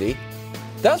 Dusty.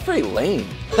 That was pretty lame.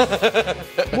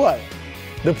 What?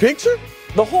 The picture?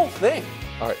 The whole thing.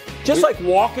 All right. Just like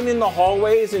walking in the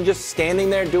hallways and just standing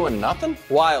there doing nothing?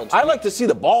 Wild. I like to see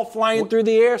the ball flying through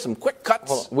the air, some quick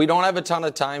cuts. We don't have a ton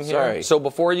of time here. Sorry. So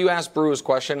before you ask Brew his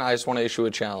question, I just want to issue a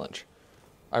challenge.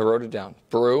 I wrote it down.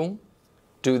 Brew,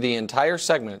 do the entire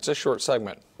segment, it's a short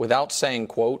segment, without saying,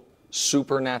 quote,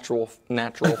 supernatural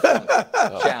fun.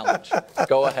 Challenge.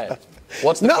 Go ahead.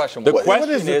 What's the question? The question what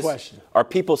is the is, question? Are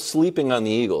people sleeping on the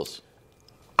Eagles?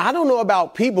 I don't know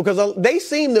about people because they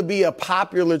seem to be a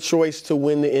popular choice to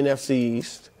win the NFC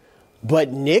East,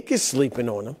 but Nick is sleeping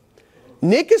on them.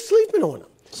 Nick is sleeping on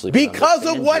them. Because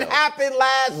of what happened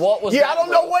last year. I don't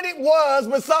know what it was,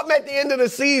 but something at the end of the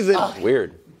season.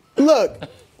 Weird. Look,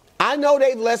 I know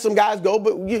they've let some guys go,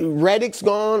 but Reddick's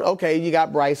gone. Okay, you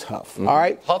got Bryce Huff. All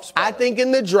right? Huff's I think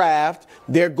in the draft,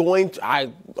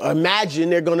 I imagine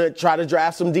they're going to try to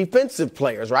draft some defensive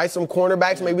players, right? Some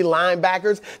cornerbacks, maybe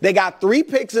linebackers. They got 3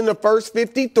 picks in the first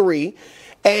 53.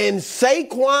 And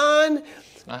Saquon,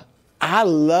 I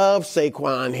love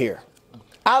Saquon here.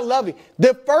 I love it.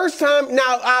 The first time,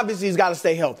 now obviously he's got to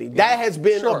stay healthy. That has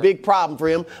been a big problem for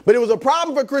him. But it was a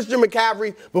problem for Christian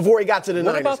McCaffrey before he got to the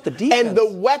Niners. What about the defense? And the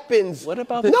weapons. What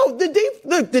about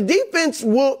the defense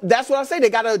will, that's what I say. They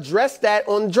got to address that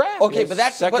on draft. Okay, but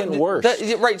that's second worst.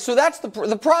 Right, so that's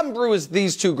the problem, Brew, is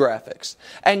these 2 graphics.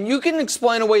 And you can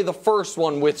explain away the first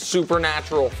one with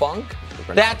supernatural funk.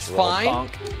 That's fine.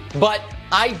 But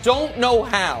I don't know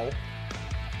how,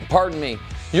 pardon me,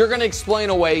 you're going to explain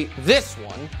away this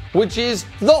one, which is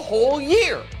the whole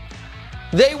year.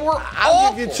 They were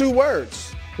I'll give you 2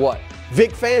 words. What?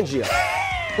 Vic Fangio.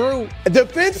 Brew.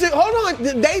 Defensive. Hold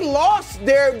on. They lost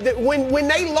when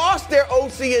they lost their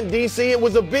OC in DC. It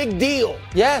was a big deal.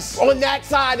 Yes. On that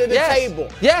side of the table.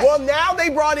 Yes. Well, now they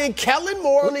brought in Kellen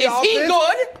Moore on the offense. Is he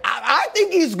good? I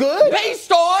think he's good. Based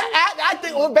on? I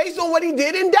think based on what he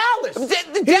did in Dallas.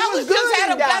 Dallas just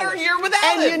had a better year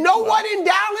without him. And you know what in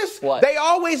Dallas? What? They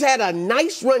always had a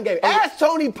nice run game. Ask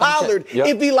Tony Pollard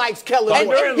if he likes Kellen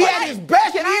Moore. He had his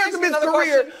best years of his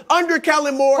career under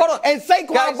Kellen Moore. And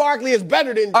Saquon Barkley is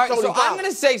better than All right, Tony so Pollard. I'm going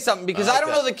to say something because I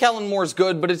don't know that Kellen Moore's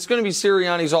good, but it's going to be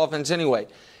Sirianni's offense anyway.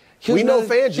 We know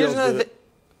Fangio's good.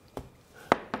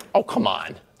 Oh, come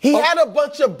on. He had a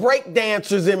bunch of break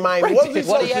dancers in Miami. What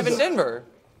do you have in Denver?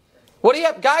 What do you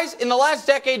have? Guys, in the last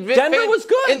decade, Denver was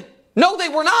good. No, they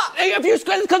were not.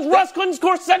 Because Russ couldn't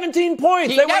score 17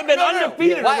 points. They would have been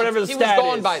undefeated or whatever the stat is. He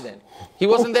was gone by then. He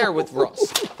wasn't there with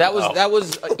Russ. That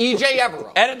was E.J.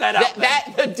 Evero. Edit that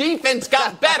out. The defense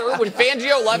got better when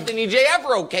Fangio left and E.J.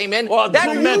 Evero came in. Well,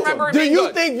 do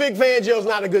you think Vic Fangio's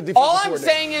not a good defensive All I'm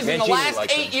coordinator? saying is in the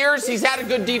last 8 years, he's had a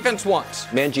good defense once.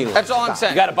 Mangini. That's all I'm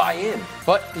saying. You got to buy in.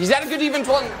 But he's had a good defense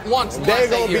once. They're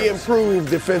going to be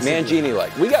improved defensively.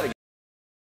 Mangini-like. We got to.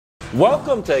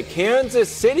 Welcome to Kansas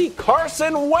City,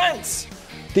 Carson Wentz.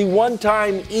 The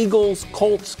one-time Eagles,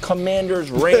 Colts,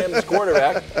 Commanders, Rams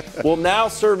quarterback will now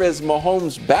serve as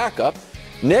Mahomes' backup.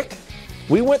 Nick,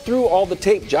 we went through all the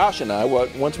tape, Josh and I.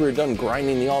 Once we were done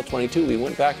grinding the All-22, we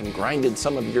went back and grinded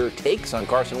some of your takes on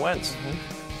Carson Wentz.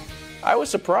 I was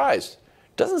surprised.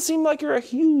 doesn't seem like you're a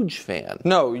huge fan.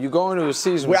 No, you go into a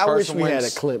season with I Carson wish we Wentz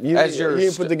had a clip. You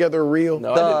didn't put together a reel?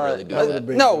 No, I didn't really do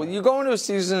that. No, you go into a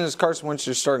season as Carson Wentz,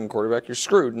 your starting quarterback, you're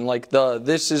screwed. And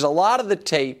this is a lot of the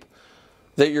tape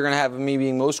that you're going to have of me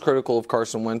being most critical of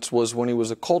Carson Wentz was when he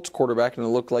was a Colts quarterback and it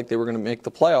looked like they were going to make the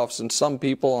playoffs. And some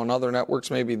people on other networks,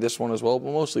 maybe this one as well,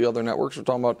 but mostly other networks, were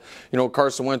talking about,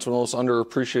 Carson Wentz, one of the most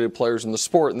underappreciated players in the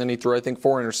sport. And then he threw, I think,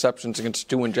 4 interceptions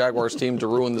against a 2-win Jaguars team to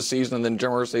ruin the season. And then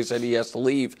Jim Irsay said he has to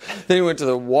leave. Then he went to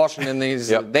the Washington, and he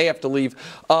said they have to leave.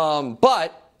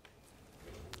 But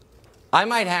I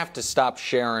might have to stop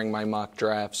sharing my mock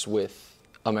drafts with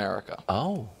America.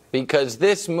 Oh. Because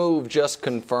this move just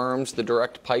confirms the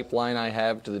direct pipeline I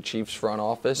have to the Chiefs front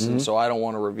office, and so I don't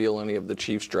want to reveal any of the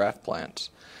Chiefs draft plans.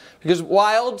 Because,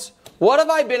 Wilds, what have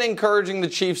I been encouraging the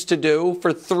Chiefs to do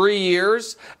for 3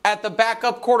 years at the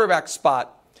backup quarterback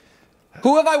spot?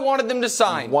 Who have I wanted them to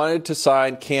sign? I wanted to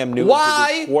sign Cam Newton.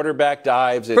 Why? For the quarterback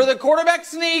dives. For the quarterback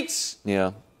sneaks.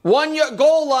 Yeah. 1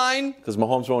 goal line. Because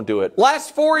Mahomes won't do it.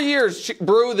 Last 4 years,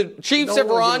 Brew, the Chiefs have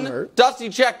run, Dusty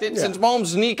checked it, since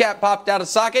Mahomes' kneecap popped out of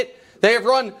socket, they have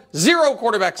run 0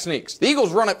 quarterback sneaks. The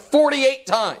Eagles run it 48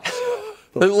 times.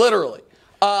 Literally.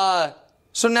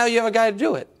 So now you have a guy to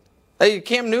do it.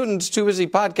 Cam Newton's too busy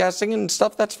podcasting and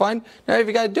stuff, that's fine. Now you have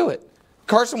a guy to do it.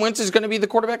 Carson Wentz is going to be the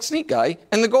quarterback sneak guy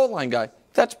and the goal line guy.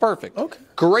 That's perfect. Okay.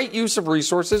 Great use of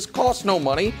resources, costs no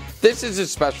money. This is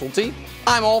his specialty.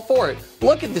 I'm all for it.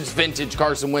 Look at this vintage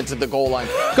Carson Wentz at the goal line.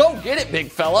 Go get it, big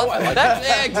fella.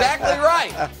 That's exactly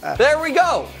right. There we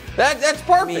go. That's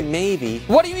perfect. I mean, maybe.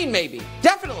 What do you mean maybe?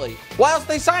 Definitely. Why else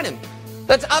they sign him?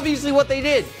 That's obviously what they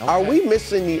did. Okay. Are we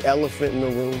missing the elephant in the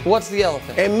room? What's the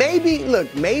elephant? And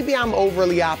maybe I'm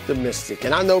overly optimistic.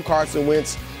 And I know Carson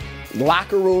Wentz,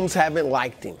 locker rooms haven't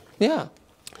liked him. Yeah.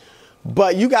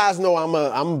 But you guys know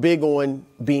I'm big on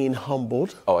being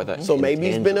humbled. Oh, I thought so maybe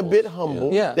he's been a bit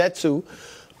humble. Yeah. That too.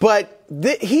 But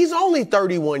he's only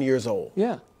 31 years old.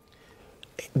 Yeah.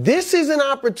 This is an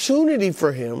opportunity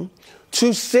for him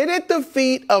to sit at the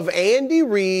feet of Andy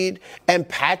Reid and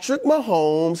Patrick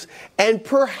Mahomes and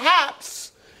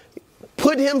perhaps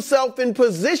put himself in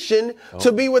position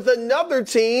to be with another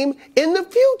team in the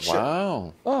future.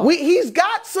 Wow. He's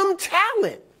got some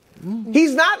talent.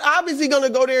 He's not obviously going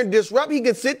to go there and disrupt. He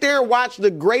can sit there and watch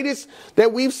the greatest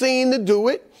that we've seen to do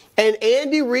it. And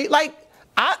Andy Reid,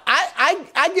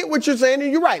 I get what you're saying,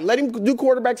 and you're right. Let him do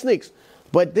quarterback sneaks.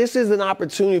 But this is an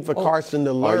opportunity for Carson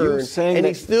to learn, and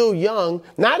he's still young.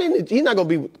 He's not going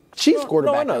to be Chiefs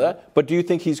quarterback. No, I know that. But do you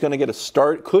think he's going to get a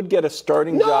starting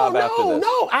job after this?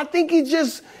 No. I think he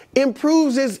just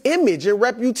improves his image and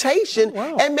reputation.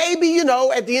 Wow. And maybe,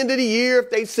 at the end of the year, if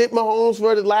they sit Mahomes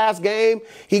for the last game,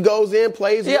 he goes in,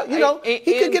 plays. He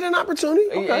could get an opportunity.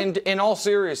 Okay. And in all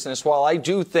seriousness, while I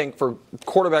do think for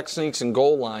quarterback sneaks and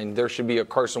goal line, there should be a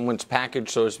Carson Wentz package,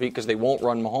 so to speak, because they won't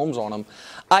run Mahomes on him.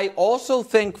 I also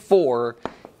think for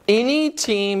any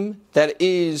team that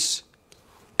is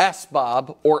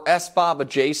SBOB or SBOB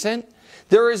adjacent,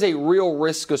 there is a real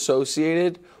risk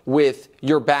associated with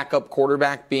your backup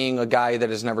quarterback being a guy that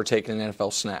has never taken an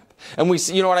NFL snap. And we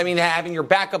see, you know what I mean? Having your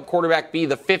backup quarterback be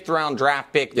the 5th round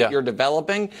draft pick that you're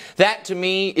developing, that to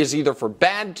me is either for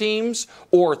bad teams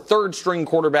or 3rd string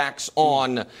quarterbacks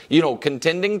on,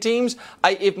 contending teams.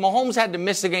 If Mahomes had to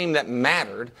miss a game that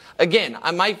mattered, again,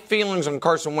 my feelings on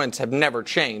Carson Wentz have never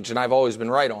changed, and I've always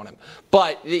been right on him.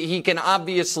 But he can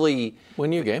obviously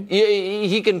win you a game.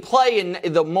 He can play, and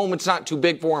the moment's not too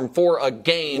big for him for a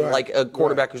game, like a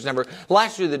quarterback who's never.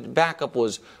 Last year, the backup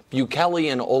was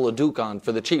Bukele and Olajuwon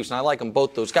for the Chiefs, and I like them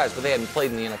both those guys, but they hadn't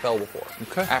played in the NFL before.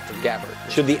 Okay. After Gabbard.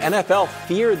 Should the NFL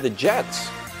fear the Jets?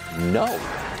 No.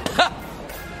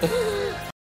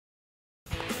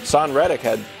 Son Reddick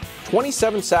had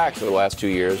 27 sacks for the last 2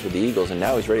 years with the Eagles, and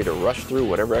now he's ready to rush through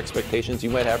whatever expectations you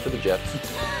might have for the Jets.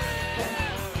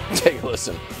 Take a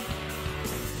listen.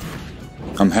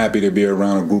 I'm happy to be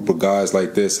around a group of guys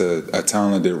like this, a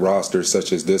talented roster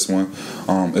such as this one.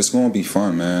 It's going to be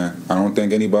fun, man. I don't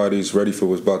think anybody's ready for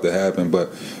what's about to happen, but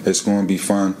it's going to be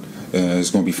fun, and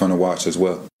it's going to be fun to watch as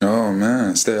well. Oh,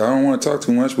 man, I don't want to talk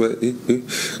too much, but you're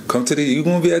going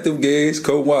to be at the games,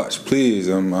 go watch, please.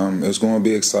 It's going to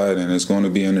be exciting. It's going to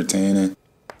be entertaining.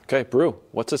 Okay, Brew,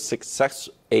 what's a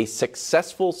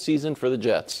successful season for the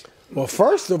Jets? Well,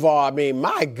 first of all,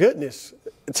 my goodness,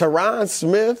 Tyron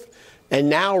Smith and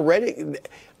now Reddick,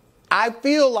 I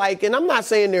feel like, and I'm not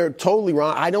saying they're totally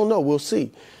wrong, I don't know, we'll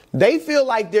see. They feel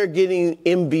like they're getting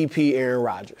MVP Aaron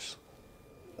Rodgers.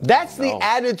 That's the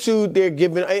attitude they're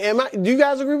giving. Do you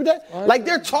guys agree with that? Like,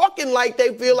 they're talking like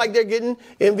they feel like they're getting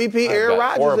MVP Aaron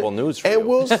Rodgers. Horrible news for you. And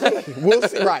we'll see. We'll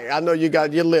see. Right, I know you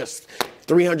got your list.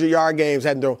 300-yard games,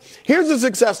 hadn't thrown. Here's a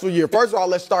successful year. First of all,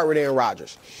 let's start with Aaron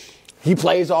Rodgers. He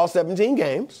plays all 17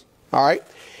 games, all right?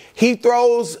 He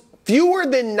throws fewer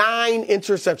than 9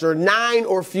 interceptions, or 9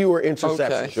 or fewer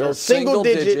interceptions. Okay. So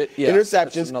single-digit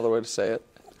interceptions. That's another way to say it.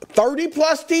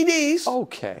 30-plus TDs.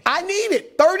 Okay. I need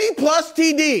it. 30-plus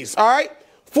TDs, all right?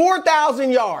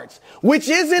 4,000 yards, which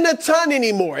isn't a ton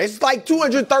anymore. It's like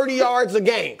 230 yards a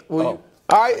game. All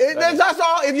right? That's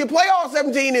all. If you play all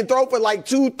 17 and throw for like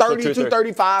 230,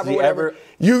 235 or whatever,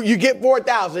 you get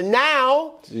 4,000.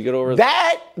 Now, you get over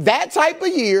that type of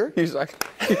year, He's like,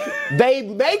 they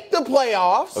make the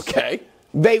playoffs. Okay.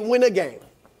 They win a game.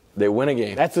 They win a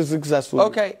game. That's a successful year.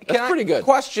 okay. That's pretty good.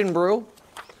 Question, Brew.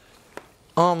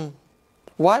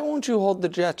 Why won't you hold the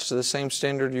Jets to the same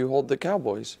standard you hold the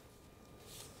Cowboys?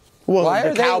 Well, Why the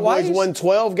are they- Cowboys why is- won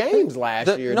 12 games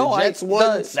last year. The Jets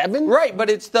won 7. Right, but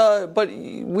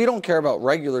we don't care about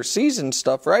regular season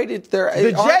stuff, right?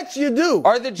 The Jets you do.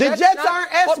 Are the Jets not-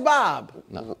 aren't S-Bob.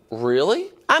 Really?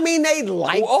 I mean, they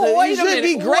like wait you a should minute.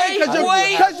 be great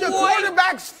because your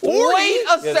quarterback's 40. Wait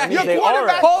a second. Your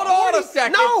quarterback's Hold on 40. a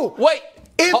second. No. Wait.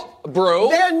 Brew.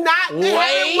 They're not. They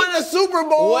haven't won a Super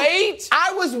Bowl. Wait.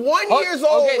 I was 1 year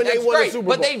old when they won a Super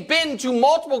Bowl. But they've been to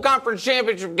multiple conference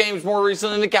championship games more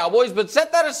recently than the Cowboys. But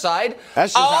set that aside.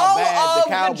 That's just how bad the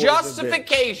Cowboys all of the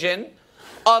justification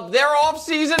of their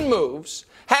offseason moves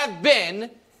have been,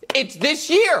 it's this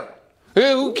year.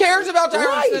 Who cares about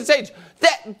Tyrone and Sage?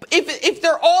 That if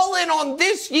they're all in on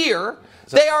this year,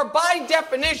 they are by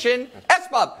definition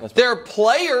S-Bob. Their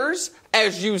players,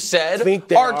 as you said,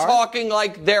 are talking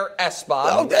like they're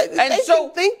S-Bob. No,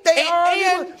 think they are.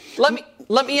 And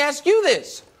let me ask you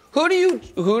this: who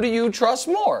do you trust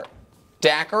more,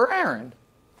 Dak or Aaron?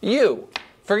 You.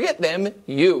 Forget them.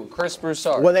 You, Chris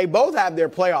Broussard. Well, they both have their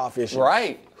playoff issues.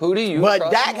 Right. Who do you But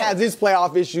trust Dak more? has his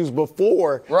playoff issues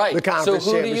before the conference championship.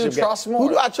 So who do you trust more? Who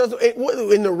do I trust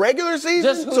in the regular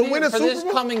season to win a Super Bowl? For this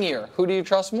coming year, who do you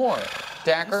trust more,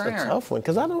 Dak or Aaron? That's a tough one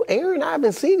because Aaron, I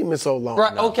haven't seen him in so long.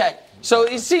 Right. Okay. So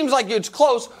it seems like it's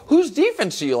close. Whose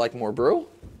defense do you like more, Brew?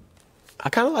 I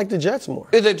kind of like the Jets more.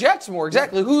 The Jets more,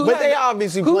 exactly. But they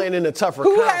obviously playing in a tougher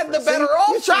conference. Who had the better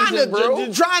offseason, Brew?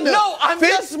 You're trying to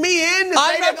fix me in to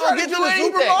say they're going to get to the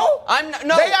Super Bowl?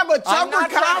 They have a tougher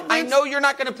conference. I know you're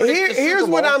not going to predict the Super Bowl. Here's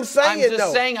what I'm saying, I'm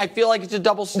just saying I feel like it's a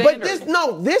double standard.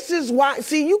 But this is why.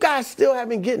 See, you guys still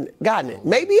haven't gotten it.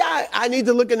 Maybe I need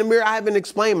to look in the mirror. I haven't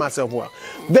explained myself well.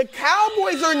 The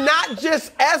Cowboys are not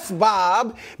just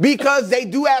S-Bob because they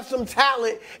do have some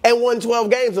talent and won 12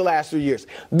 games the last 3 years.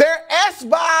 They're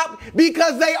S-Bob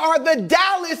because they are the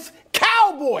Dallas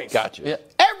Cowboys. Gotcha. Yeah.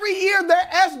 Every year they're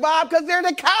S-Bob because they're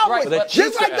the Cowboys. Right,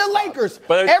 just like the Lakers.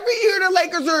 Every year the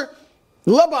Lakers are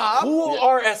LeBob. Who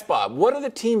are S-Bob? What are the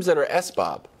teams that are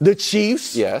S-Bob? The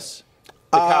Chiefs. Yes.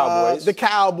 The Cowboys. The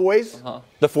Cowboys.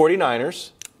 The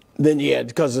 49ers. Then,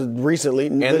 because recently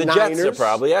and the Niners. Jets are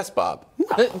probably S-Bob.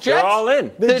 They're all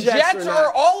in. The Jets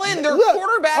are all in. Their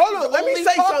quarterback hold on, let me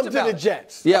say something to the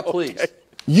Jets. Yeah, please. Okay.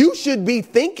 You should be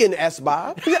thinking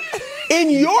S-Bob. In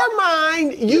your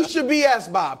mind, you should be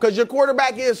S-Bob because your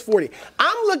quarterback is 40.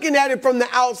 I'm looking at it from the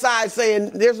outside saying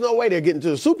there's no way they're getting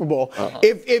to the Super Bowl.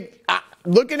 If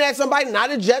looking at somebody,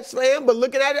 not a Jets fan, but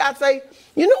looking at it, I say,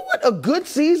 you know what a good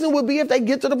season would be if they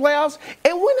get to the playoffs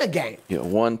and win a game. Yeah,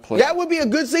 one play. That would be a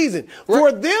good season. Right.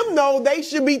 For them, though, they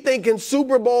should be thinking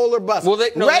Super Bowl or bust. Well,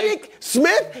 Reddick,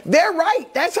 Smith, they're right.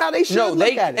 That's how they should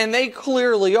look at it. And they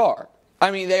clearly are. I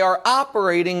mean, they are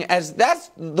operating as that's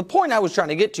the point I was trying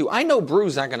to get to. I know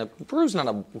Brew's not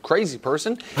a crazy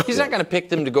person. He's not going to pick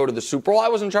them to go to the Super Bowl. I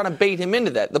wasn't trying to bait him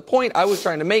into that. The point I was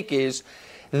trying to make is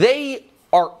they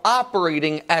are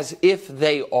operating as if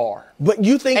they are. But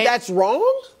you think that's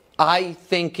wrong? I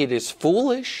think it is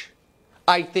foolish.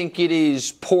 I think it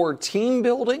is poor team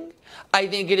building. I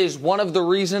think it is one of the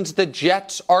reasons the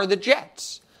Jets are the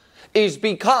Jets. Is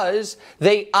because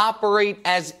they operate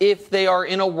as if they are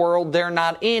in a world they're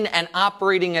not in, and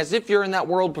operating as if you're in that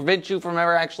world prevents you from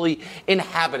ever actually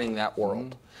inhabiting that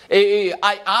world.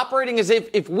 Operating as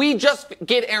if we just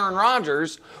get Aaron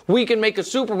Rodgers, we can make a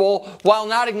Super Bowl while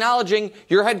not acknowledging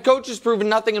your head coach has proven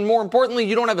nothing, and more importantly,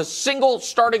 you don't have a single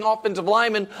starting offensive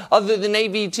lineman other than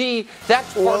AVT.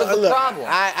 That's part of the problem.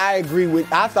 I agree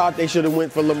with. I thought they should have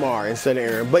went for Lamar instead of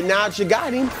Aaron, but now that you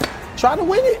got him, try to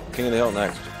win it. King of the Hill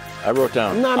next. I wrote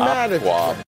down. I'm not mad at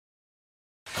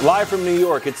you. Live from New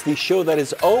York, it's the show that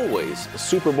is always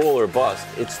Super Bowl or bust.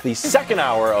 It's the second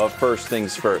hour of First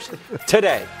Things First.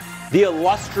 Today, the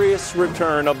illustrious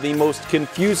return of the most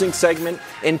confusing segment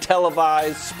in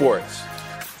televised sports.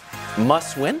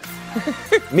 Must win?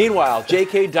 Meanwhile,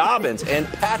 J.K. Dobbins and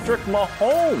Patrick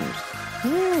Mahomes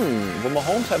Will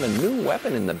Mahomes have a new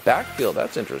weapon in the backfield?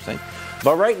 That's interesting.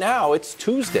 But right now, it's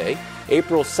Tuesday,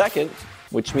 April 2nd,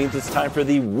 which means it's time for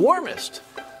the warmest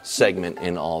segment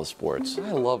in all sports.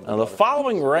 I love Now, the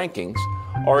following rankings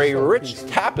are a rich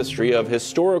tapestry of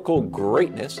historical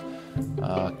greatness,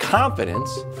 confidence,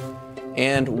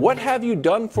 and what have you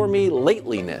done for me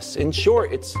latelyness. In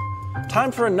short, it's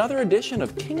time for another edition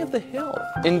of King of the Hill.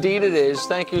 Indeed it is.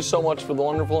 Thank you so much for the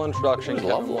wonderful introduction,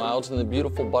 Kevin Wilds, and the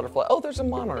beautiful butterfly. Oh, there's a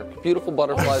monarch. Beautiful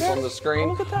butterflies on the screen.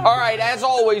 Look at that. All right, as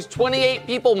always, 28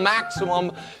 people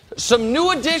maximum. Some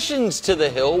new additions to the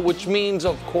Hill, which means,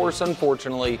 of course,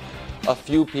 unfortunately, a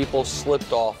few people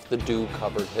slipped off the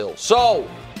dew-covered hill. So,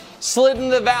 slid in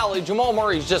the valley. Jamal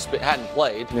Murray's hadn't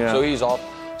played, so he's off.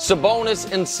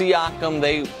 Sabonis and Siakam,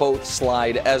 they both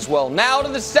slide as well. Now to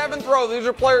the 7th row. These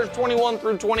are players 21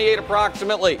 through 28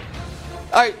 approximately.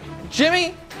 All right,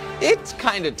 Jimmy, it's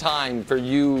kind of time for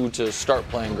you to start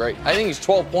playing great. I think he's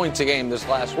 12 points a game this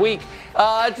last week.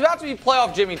 It's about to be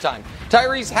playoff Jimmy time.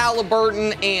 Tyrese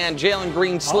Halliburton and Jalen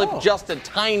Green slipped just a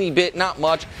tiny bit, not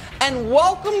much. And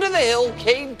welcome to the Hill,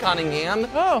 Cade Cunningham.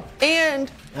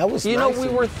 And that was you nice know, we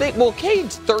were well,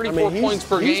 Cade's 34 points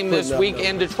per game this week, up,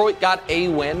 and Detroit got a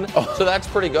win, so that's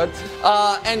pretty good.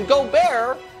 And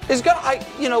Gobert is going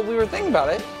to, we were thinking about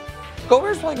it.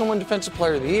 Gobert's probably going to win Defensive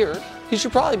Player of the Year. He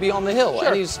should probably be on the Hill.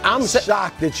 Sure. And I'm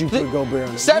shocked that you put Gobert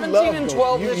on it. 17 and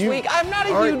 12 this week. I'm not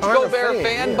a huge Gobert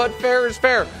fan, but fair is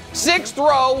fair. 6th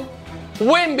row,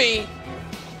 Wemby,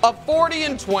 a 40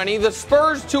 and 20. The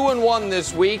Spurs 2-1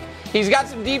 this week. He's got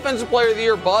some Defensive Player of the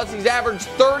Year buzz. He's averaged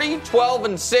 30, 12,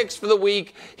 and 6 for the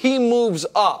week. He moves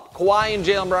up. Kawhi and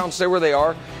Jaylen Brown stay where they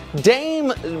are.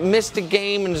 Dame missed a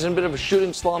game and is in a bit of a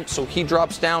shooting slump, so he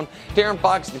drops down. De'Aaron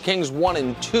Fox, the Kings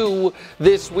 1-2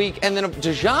 this week. And then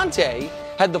DeJounte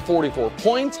had the 44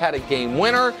 points, had a game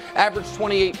winner, averaged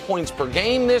 28 points per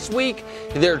game this week.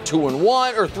 They're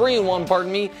 2-1, or 3-1,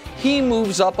 pardon me. He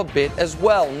moves up a bit as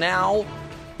well. Now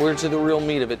we're to the real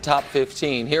meat of it, top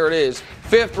 15. Here it is,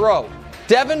 5th row.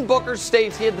 Devin Booker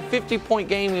stays. He had the 50-point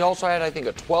game. He also had, I think,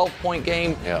 a 12-point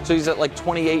game. So he's at like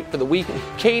 28 for the week.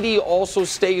 KD also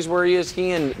stays where he is.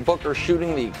 He and Booker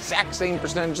shooting the exact same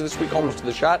percentage this week, almost to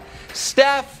the shot.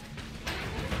 Steph,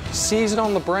 season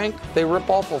on the brink. They rip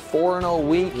off a 4-0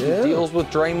 week. He deals with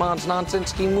Draymond's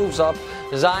nonsense. He moves up.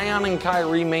 Zion and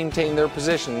Kyrie maintain their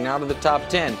position. Now to the top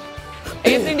 10.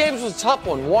 Anthony Davis was a tough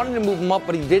one. Wanted to move him up,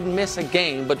 but he did miss a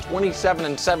game. But 27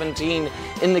 and 17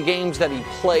 in the games that he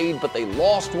played, but they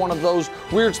lost one of those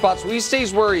weird spots. So he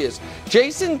stays where he is.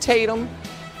 Jason Tatum,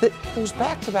 those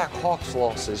back-to-back Hawks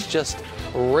losses just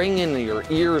ring in your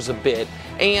ears a bit.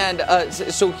 And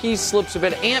so he slips a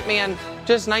bit. Ant-Man,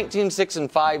 just 19, 6,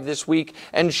 and 5 this week.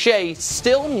 And Shea,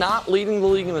 still not leading the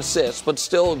league in assists, but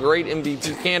still a great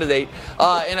MVP candidate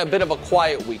in a bit of a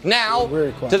quiet week. Now,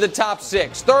 to the top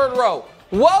 6. 3rd row.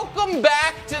 Welcome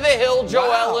back to the Hill,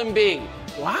 Joel Embiid.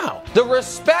 Wow. The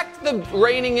respect the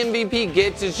reigning MVP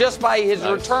gets is just by his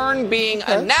return being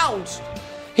announced.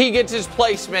 He gets his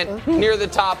placement near the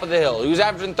top of the hill. He was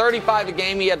averaging 35 a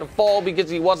game. He had to fall because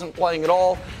he wasn't playing at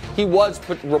all. He was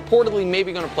reportedly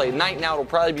maybe going to play tonight. Now it'll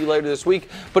probably be later this week.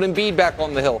 But Embiid back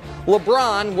on the hill.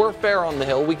 LeBron, we're fair on the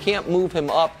hill. We can't move him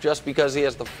up just because he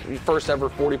has the first ever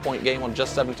 40-point game on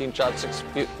just 17 shots, 6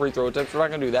 free throw attempts. We're not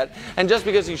going to do that. And just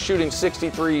because he's shooting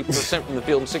 63% from the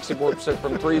field and 64%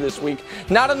 from 3 this week,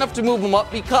 not enough to move him up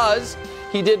because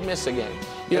he did miss a game.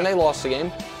 And they lost the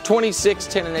game. 26,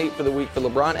 10, and 8 for the week for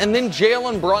LeBron. And then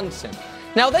Jalen Brunson.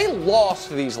 Now, they lost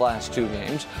these last 2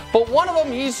 games, but one of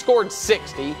them he scored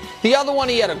 60. The other one,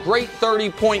 he had a great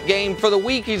 30-point game. For the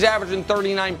week, he's averaging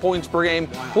 39 points per game.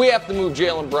 Wow. We have to move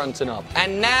Jalen Brunson up.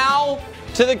 And now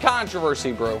to the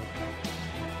controversy, bro.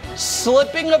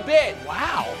 Slipping a bit.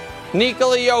 Wow.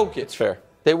 Nikola Jokic. It's fair.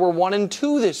 They were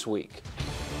 1-2 this week.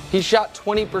 He shot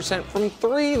 20% from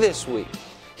 3 this week.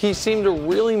 He seemed to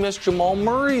really miss Jamal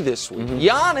Murray this week.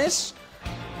 Giannis,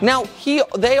 now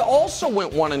they also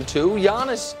went 1-2.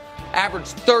 Giannis averaged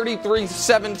 33,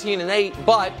 17, and 8,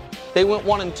 but they went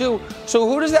 1-2. So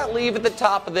who does that leave at the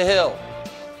top of the hill?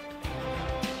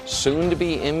 Soon to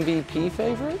be MVP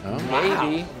favorite?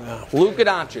 Maybe. Wow. Luka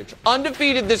Doncic,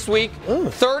 undefeated this week,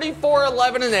 34,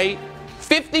 11, and 8.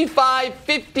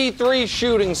 55-53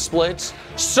 shooting splits,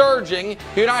 surging.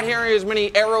 You're not hearing as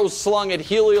many arrows slung at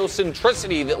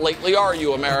heliocentricity that lately, are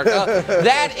you, America?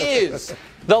 That is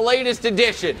the latest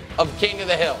edition of King of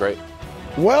the Hill. Great.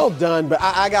 Well done, but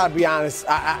I got to be honest,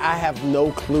 I have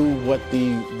no clue what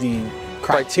the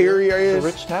criteria is. The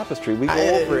rich tapestry. We go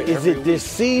over it. Is it this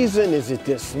season? Is it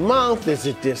this month? Is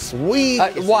it this week?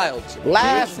 Wilds.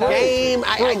 Last game?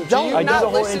 I don't I do know. the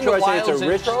whole intro. I say it's a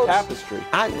rich tapestry.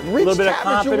 Rich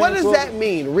tapestry. What does that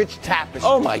mean? Rich tapestry.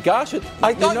 Oh my gosh!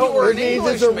 I thought you were an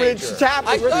English it's a major. rich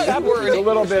tapestry. I thought you were a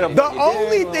little bit of. The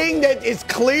only thing that is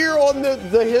clear on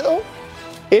the hill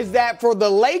is that for the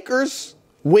Lakers,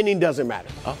 winning doesn't matter.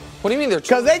 What do you mean they're?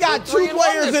 Because they got 2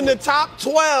 players in the top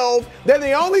 12. They're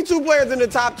the only 2 players in the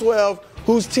top 12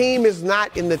 whose team is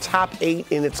not in the top 8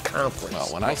 in its conference.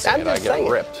 Well, when I say it, I get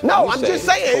ripped. No, I'm just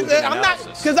saying.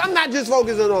 I'm not just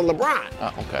focusing on LeBron.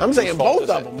 Okay. I'm saying both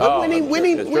of them. But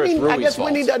winning. I guess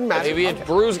winning doesn't matter. Maybe it's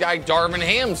Bruce guy Darvin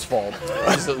Ham's fault.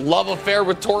 It's a love affair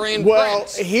with Torian Prince. Well,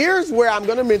 here's where I'm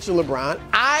going to mention LeBron.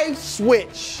 I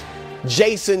switch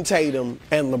Jason Tatum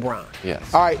and LeBron.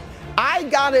 Yes. All right. I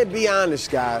gotta be honest,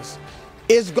 guys.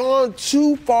 It's gone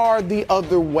too far the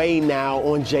other way now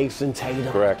on Jason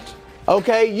Tatum. Correct.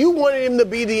 Okay, you wanted him to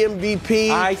be the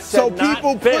MVP, so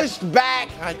people pushed back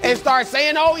and start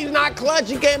saying, "Oh, he's not clutch.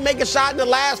 He can't make a shot in the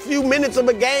last few minutes of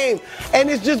a game," and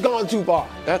it's just gone too far.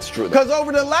 That's true. Because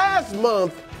over the last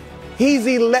month,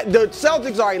 the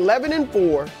Celtics are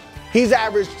 11-4. He's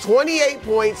averaged 28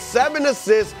 points, 7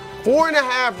 assists,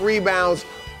 4.5 rebounds.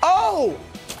 Oh.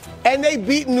 And they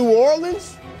beat New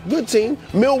Orleans, good team.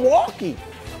 Milwaukee,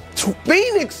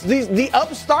 Phoenix, the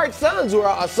upstart Suns who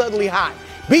are suddenly hot.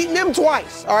 Beating them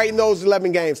twice, all right, in those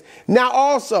 11 games. Now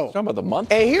also. Talking about the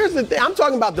month? And here's the thing. I'm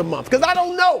talking about the month because I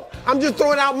don't know. I'm just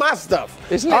throwing out my stuff.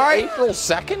 Isn't it April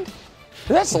 2nd?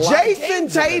 That's a lot. Jason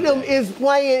Tatum is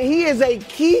playing. He is a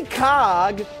key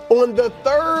cog on the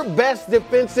 3rd best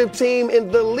defensive team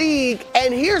in the league.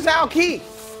 And here's how key.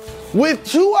 With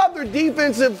 2 other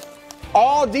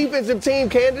all defensive team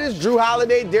candidates, Drew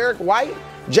Holiday, Derek White.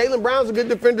 Jalen Brown's a good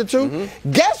defender, too.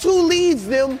 Mm-hmm. Guess who leads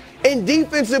them in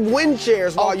defensive win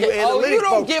shares? All you analytics you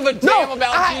don't give a damn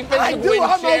about defensive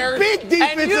win shares. I'm a big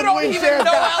defensive and you don't win even shares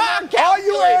know guy. how they're All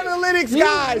you calculated. analytics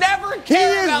guys. You never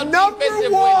care about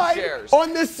defensive win shares.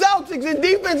 on the Celtics in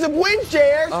defensive win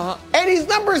shares, and he's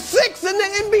number 6 in the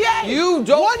NBA. You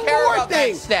don't care about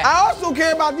that stat. I also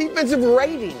care about defensive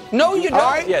rating. No, you don't.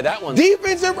 Right? Yeah, that one's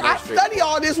defensive. I study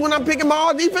all this when I'm picking my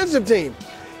all-defensive team.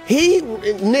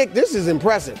 Nick, this is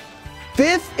impressive.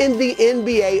 5th in the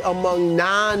NBA among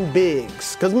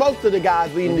non-bigs, because most of the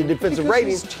guys leading the defensive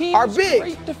ratings are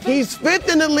big. He's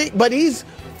 5th in the league, but he's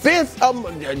 5th.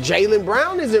 Jalen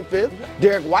Brown isn't 5th.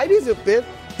 Derek White isn't 5th.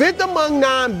 5th among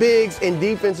non-bigs in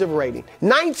defensive rating.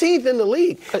 19th in the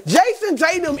league. Jason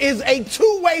Tatum is a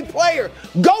 2-way player.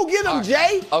 Go get him,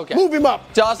 Jay. Okay. Move him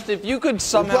up. Dust, if you could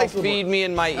somehow feed me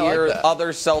in my ear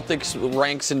other Celtics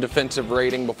ranks in defensive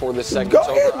rating before this segment's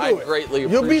over, I'd greatly appreciate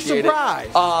it. You'll be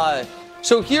surprised.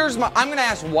 So here's I'm going to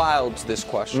ask Wilds this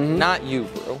question, not you,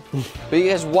 bro.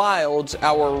 Because Wilds,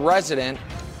 our resident,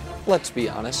 let's be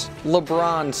honest,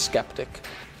 LeBron skeptic,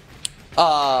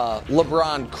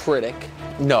 LeBron critic.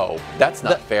 No, that's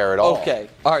not fair at all. Okay,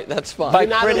 all right, that's fine. You're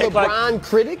not a LeBron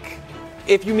critic?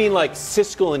 If you mean like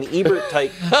Siskel and Ebert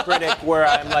type critic, where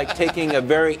I'm like taking a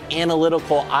very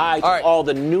analytical eye to all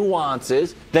the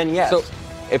nuances, then yes. So,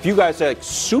 if you guys are like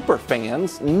super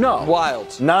fans, no.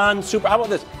 Wilds. Non-super. How about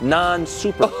this?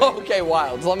 Non-super. Okay,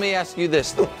 Wilds. Let me ask you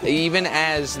this, though. Even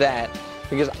as that,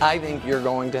 because I think you're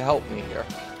going to help me here.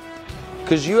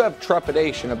 Because you have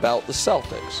trepidation about the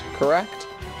Celtics, correct?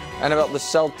 And about the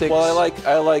Celtics. Well,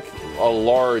 I like a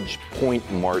large point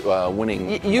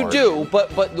winning. You do,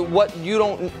 but what you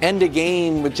don't end a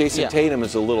game with Jason Tatum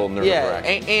is a little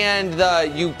nerve-wracking.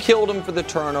 And you killed him for the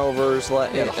turnovers.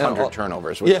 100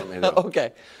 turnovers.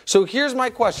 Okay. So here's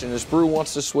my question: as Brew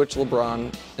wants to switch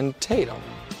LeBron and Tatum,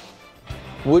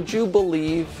 would you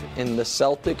believe in the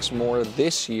Celtics more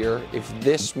this year if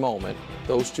this moment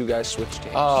those two guys switched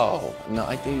teams? Oh no!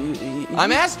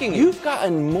 I'm asking you. You've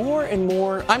gotten more and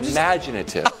more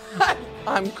imaginative.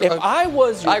 If I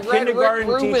was your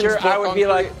kindergarten teacher, I would be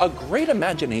like, a great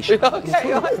imagination.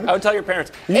 Okay. I would tell your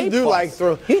parents, you do like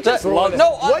throw. He just loves it.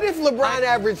 What if LeBron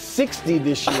averaged 60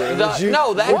 this year? Would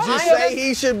you say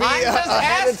he should be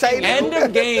ahead of Tatum? End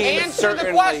of game. Answer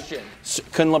the question.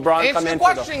 Can LeBron come in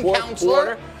for the fourth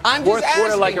quarter? Fourth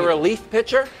quarter like a relief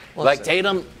pitcher? Like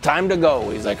Tatum, time to go.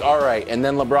 He's like, all right. And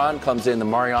then LeBron comes in, the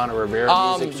Mariano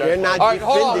Rivera music starts. All right,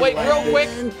 hold on. Wait,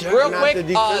 real quick.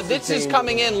 This is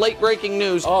coming in, late breaking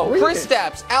news. Chris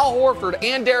Stapps, Al Horford,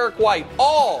 and Derek White,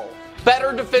 all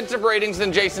better defensive ratings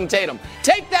than Jason Tatum.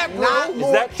 Take that, bro.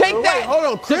 Take that. Wait, hold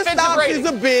on. Chris Stapps is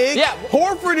a big. Yeah.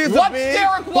 Horford is a big. What's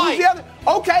Derek White? Who's the other?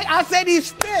 Okay, I said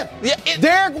he's 5th. Yeah,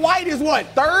 Derek White is what,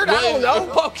 3rd? I don't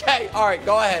know. Okay, all right,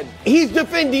 go ahead. He's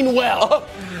defending well.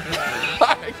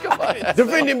 Come on.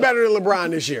 Defending better than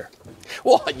LeBron this year.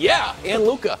 Well, yeah, and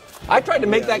Luka. I tried to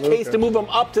make that case to move him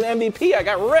up to the MVP. I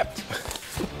got ripped.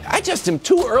 I just am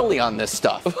too early on this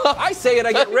stuff. I say it,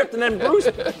 I get ripped, and then Bruce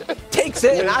takes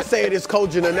it. And I say it is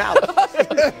cogent analysis.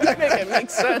 It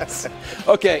makes sense.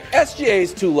 Okay, SGA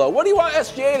is too low. What do you want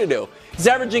SGA to do? He's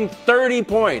averaging 30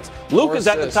 points. Luka's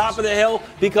at the top of the hill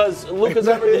because Luka's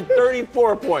averaging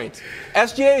 34 points.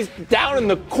 SGA's down in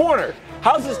the corner.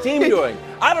 How's his team doing?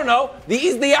 I don't know.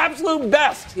 He's the absolute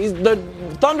best. The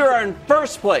Thunder are in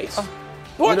first place.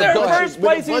 Well, they're in first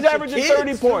place. He's averaging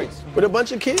 30 points. With a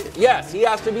bunch of kids. Yes, he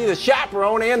has to be the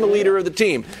chaperone and the leader of the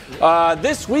team.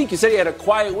 This week, you said he had a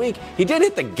quiet week. He did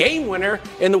hit the game winner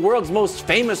in the world's most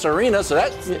famous arena, so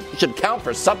that should count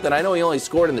for something. I know he only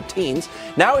scored in the teens.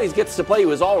 Now he gets to play. He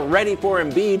was all ready for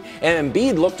Embiid, and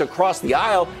Embiid looked across the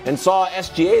aisle and saw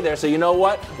SGA there. So you know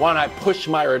what? Why don't I push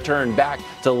my return back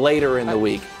to later in the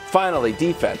week? Finally,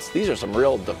 defense. These are some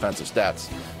real defensive stats.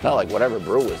 Not like whatever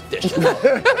Brew was dishing.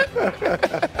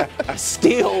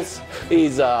 Steals.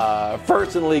 He's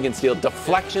first in the league in steal.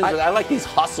 Deflections. I like these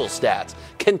hustle stats.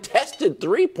 Contested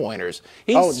three-pointers.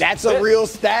 That's a real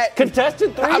stat?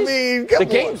 Contested threes? I mean, come on.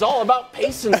 The game's all about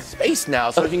pace and space now,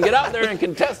 so if you can get out there and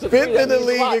contest a three, Fifth in the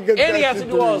league in contested and he has to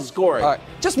do all the scoring. All right.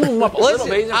 Just move him up a little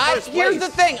bit. Here's the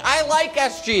thing. I like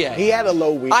SGA. He had a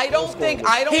low week. I don't think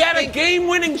he had a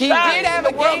game-winning shot. He did have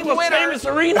a game-winner. Famous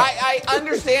arena. I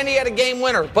understand he had a game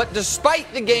winner, but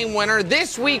despite the game winner,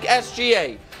 this week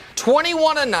SGA,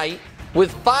 21 a night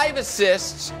with 5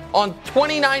 assists on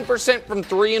 29% from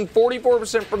 3 and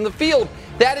 44% from the field.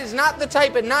 That is not the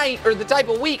type of night or the type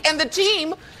of week. And the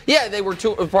team, yeah, they were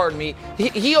two. Pardon me.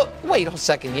 Wait a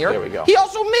second here. There we go. He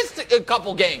also missed a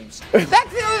couple games. That's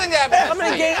the other thing that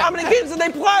happened. How many games did they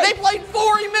play? They played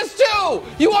 4. He missed 2.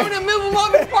 You want me to move him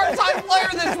up as part-time player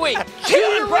this week?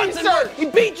 Jalen Brunson. He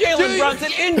beat Jalen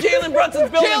Brunson in Jalen Brunson's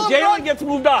building. Jalen gets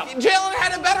moved up. Jalen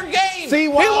had a better game. See, he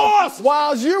lost.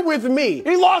 While you're with me,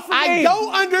 he lost the game. I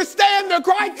don't understand the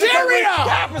criteria.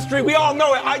 Tapestry. We all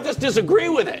know it. I just disagree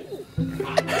with it.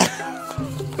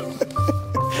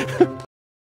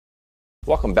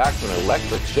 Welcome back to an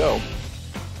electric show.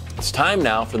 It's time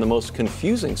now for the most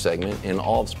confusing segment in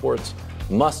all of sports,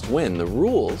 Must Win. The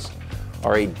rules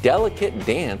are a delicate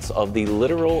dance of the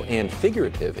literal and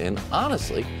figurative. And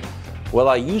honestly, while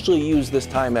I usually use this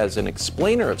time as an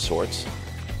explainer of sorts,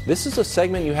 this is a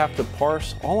segment you have to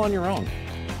parse all on your own.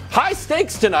 High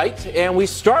stakes tonight, and we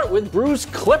start with Brew's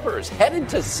Clippers. Headed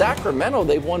to Sacramento.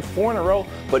 They've won 4 in a row,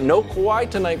 but no Kawhi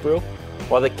tonight, Brew,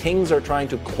 while the Kings are trying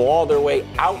to claw their way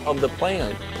out of the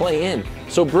play-in.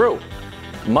 So, Brew,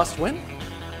 must win?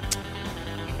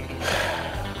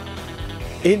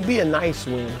 It'd be a nice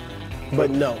win, but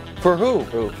no. For who?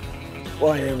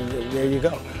 Well, there you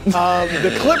go.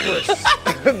 The Clippers.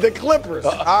 The Clippers,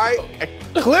 all right?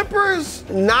 Clippers,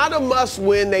 not a must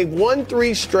win. They've won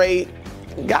 3 straight.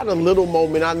 Got a little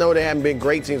moment. I know they haven't been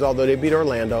great teams, although they beat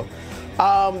Orlando.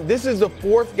 This is the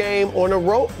 4th game on a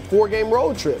 4-game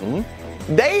road trip.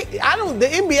 Mm-hmm. The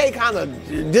NBA kind of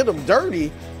did them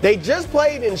dirty. They just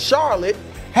played in Charlotte,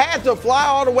 had to fly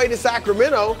all the way to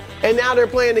Sacramento, and now they're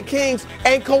playing the Kings,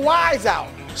 and Kawhi's out.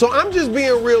 So I'm just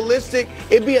being realistic.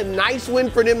 It'd be a nice win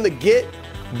for them to get,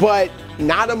 but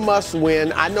not a must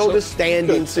win. I know the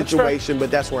standing situation,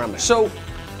 but that's where I'm at. So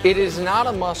it is not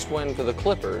a must win for the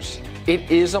Clippers.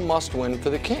 It is a must win for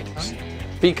the Kings.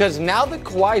 Because now that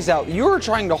Kawhi's out, you're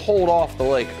trying to hold off the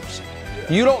Lakers.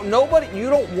 You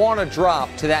don't want to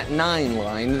drop to that 9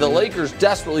 line. The Lakers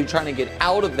desperately trying to get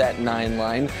out of that 9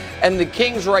 line. And the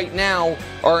Kings right now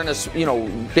are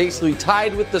in basically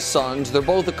tied with the Suns. They're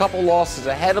both a couple losses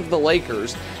ahead of the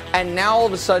Lakers. And now all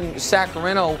of a sudden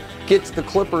Sacramento gets the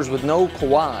Clippers with no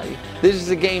Kawhi. This is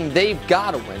a game they've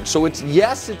got to win. So it's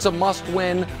a must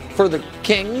win for the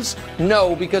Kings.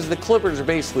 No, because the Clippers are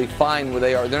basically fine where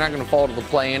they are. They're not going to fall to the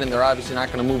play-in, and they're obviously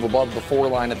not going to move above the 4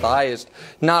 line at the highest.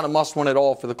 Not a must win at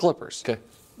all for the Clippers. Okay.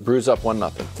 Brews up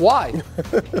 1-0. Why?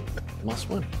 Must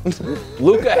win.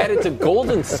 Luka headed to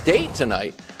Golden State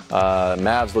tonight.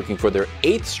 Mavs looking for their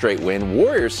 8th straight win.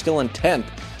 Warriors still in 10th,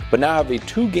 but now have a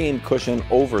 2-game cushion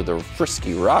over the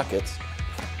frisky Rockets.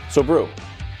 So, Brew,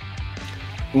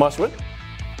 must win?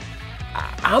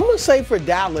 I'm going to say for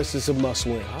Dallas, it's a must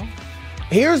win.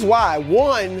 Here's why.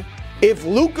 One, if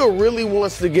Luka really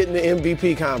wants to get in the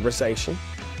MVP conversation,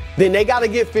 then they got to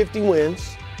get 50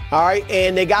 wins. All right,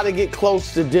 and they got to get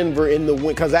close to Denver in the win,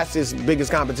 because that's his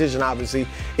biggest competition, obviously,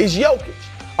 is Jokic.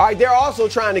 All right, they're also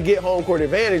trying to get home court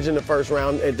advantage in the first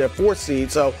round at the 4th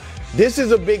seed. So this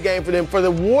is a big game for them. For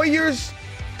the Warriors,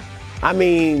 I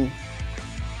mean,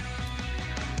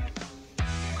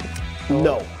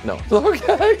 no.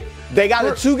 Okay. They got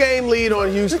a 2-game lead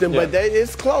on Houston, but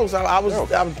it's close. I was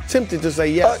tempted to say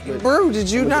yes. Brew, did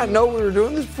you not know we were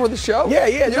doing this before the show?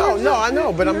 Yeah. No, I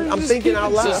know, but I'm thinking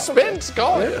out loud. Suspense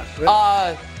going.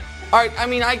 All right, I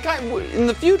mean, in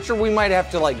the future, we might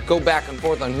have to, like, go back and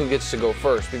forth on who gets to go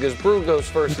first, because Brew goes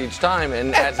first each time,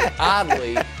 and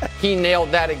oddly, he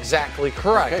nailed that exactly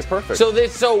correct. Okay, perfect. So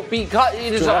because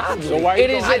it is a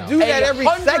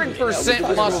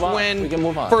 100% must-win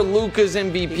for Luka's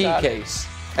MVP case.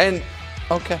 And,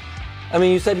 okay. I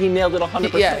mean, you said he nailed it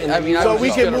 100%. Yeah, I mean, so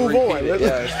we can move on.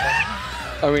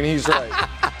 I mean, he's right.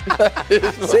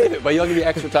 Save it, but you'll give you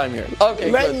extra time here.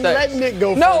 Okay, good. Let Nick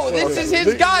go first. No, this is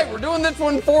his guy. We're doing this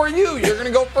one for you. You're going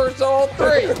to go first on all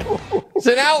three. It's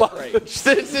an outrage.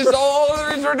 This is all the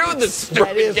reason we're doing this.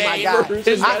 That is my guy.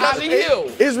 It's because of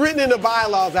you. It's written in the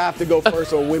bylaws I have to go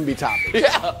first on Wemby topics.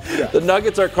 Yeah. The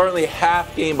Nuggets are currently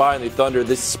half game behind the Thunder.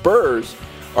 The Spurs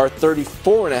are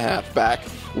 34.5 back.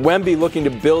 Wemby looking to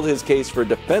build his case for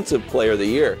Defensive Player of the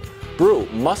Year. Brew,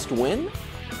 must win?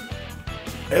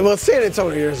 Well, San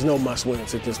Antonio, there's no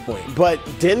must-wins at this point. But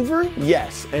Denver,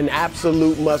 yes, an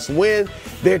absolute must-win.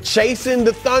 They're chasing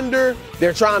the Thunder.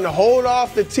 They're trying to hold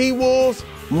off the T-Wolves.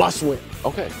 Must-win.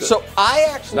 Okay. Good. So I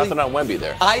actually... Nothing on Wemby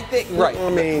there. I think, right. I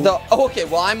mean... Okay,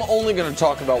 well, I'm only going to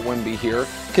talk about Wemby here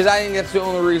because I think that's the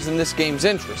only reason this game's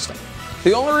interesting.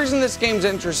 The only reason this game's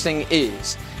interesting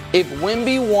is if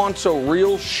Wemby wants a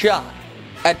real shot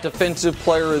at Defensive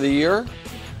Player of the Year,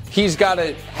 he's got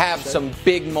to have some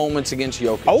big moments against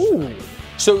Jokic. Oh.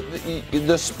 So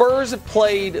the Spurs have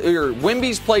played, or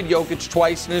Wemby's played Jokic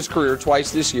twice in his career,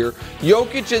 twice this year.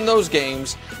 Jokic in those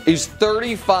games is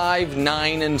 35,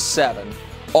 9, and 7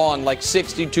 on like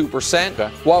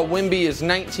 62%, while Wemby is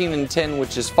 19 and 10,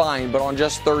 which is fine, but on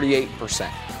just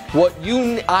 38%.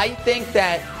 I think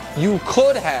that you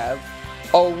could have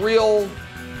a real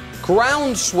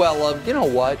groundswell of, you know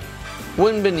what?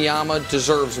 Wembanyama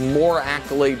deserves more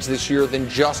accolades this year than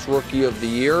just Rookie of the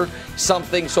Year. So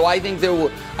I think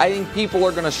people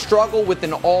are going to struggle with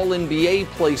an All-NBA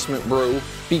placement, Brew,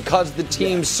 because the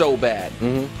team's so bad.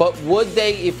 Mm-hmm. But would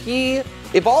they,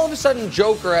 if all of a sudden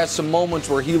Joker has some moments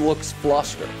where he looks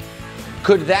flustered,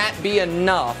 could that be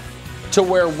enough to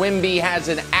where Wemby has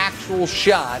an actual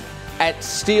shot at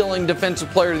stealing Defensive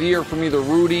Player of the Year from either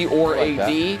Rudy or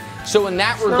AD? So in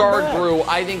that regard, Brew,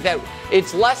 I think that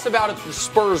it's less about if the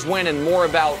Spurs win and more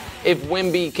about if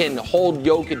Wemby can hold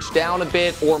Jokic down a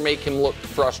bit or make him look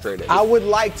frustrated. I would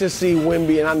like to see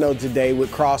Wemby, and I know today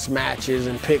with cross matches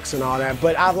and picks and all that,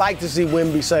 but I'd like to see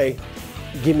Wemby say,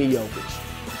 give me Jokic.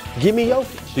 Give me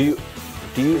Jokic. Do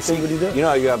you think, you know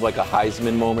how you have like a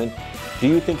Heisman moment? Do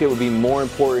you think it would be more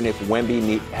important if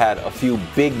Wemby had a few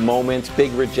big moments,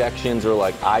 big rejections, or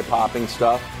like eye-popping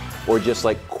stuff, or just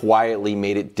like quietly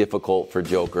made it difficult for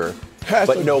Joker? That's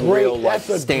a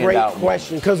great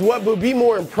question. Because what would be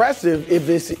more impressive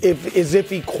if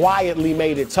he quietly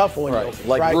made it tough on Joker,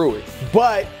 like Rui.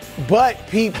 But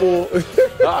people,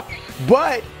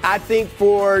 but I think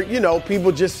for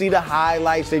people just see the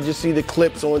highlights, they just see the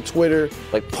clips on Twitter.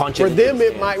 Like punching. For them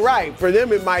it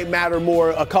might matter more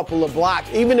a couple of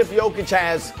blocks, even if Jokic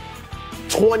has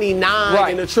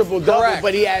 29 in a triple-double,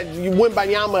 but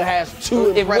Wembanyama has two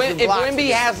impressive blocks. If Wemby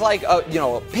has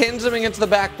pins him against the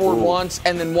backboard once,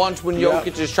 and then once when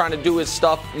Jokic is trying to do his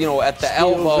stuff, at the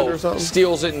elbow,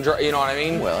 steals it and you know what I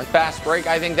mean? Well, fast break,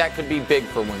 I think that could be big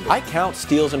for Wemby. I count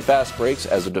steals and fast breaks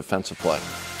as a defensive play.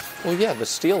 Well, yeah, the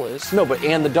steal is. No, but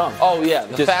and the dunk. Oh, yeah,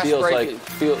 the just fast feels break like,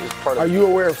 is part of it. Are you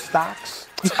aware of stocks?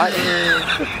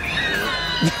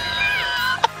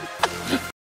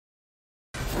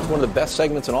 One of the best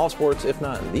segments in all sports, if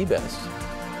not the best.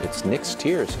 It's Knicks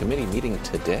Tiers Committee meeting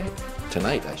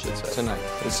tonight, I should say. Tonight,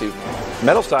 this evening.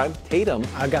 Medals time. Tatum.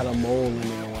 I got a mole in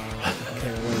there. Wow. I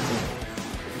can't wait.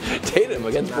 Tatum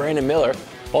against Brandon Miller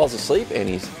falls asleep and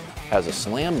he has a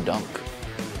slam dunk.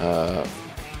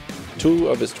 2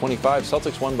 of his 25.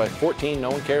 Celtics won by 14.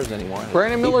 No one cares anymore.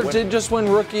 Brandon Miller did just win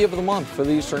Rookie of the Month for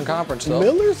the Eastern Conference, though.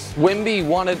 Miller's? Wemby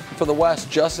won it for the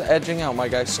West, just edging out my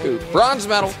guy Scoot. Bronze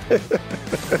medal.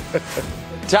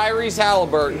 Tyrese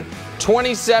Halliburton,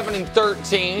 27 and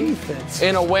 13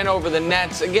 in a win over the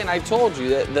Nets. Again, I told you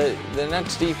that the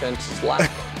Nets defense is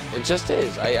lacking. It just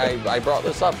is. I brought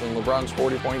this up in LeBron's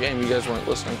 40-point game. You guys weren't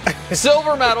listening.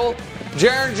 Silver medal,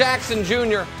 Jaren Jackson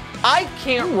Jr. I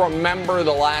can't remember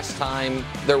the last time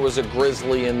there was a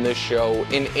Grizzly in this show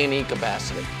in any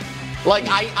capacity. Like,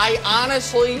 I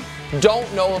honestly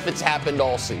don't know if it's happened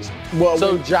all season. Well,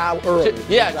 so Ja early.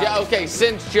 Okay,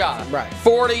 since Ja. Right.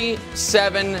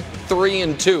 47, 3,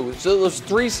 and 2. So those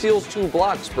 3 steals, 2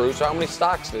 blocks, Bruce. How many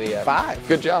stocks did he have? 5.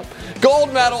 Good job.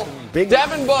 Gold medal,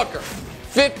 Devin Booker.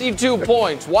 52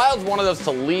 points. Wild's wanted us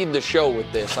to lead the show with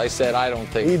this. I said, I don't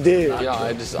think. He did. Yeah,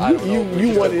 I don't know.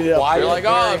 You wanted it up. You're like,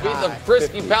 oh, beat the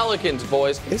frisky Pelicans,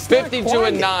 boys.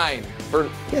 52-9 for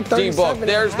D-Book.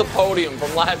 There's the podium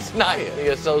from last night in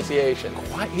the association.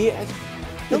 He has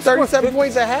 37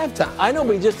 points at halftime. I know,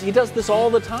 but he does this all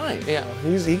the time. Yeah.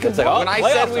 He can like, when I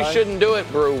said we shouldn't do it,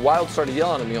 Brew, Wild started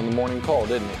yelling at me on the morning call,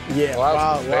 didn't he? Yeah.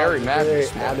 Wild was very mad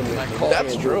this morning.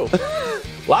 That's true.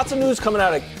 Lots of news coming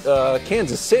out of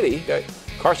Kansas City. You got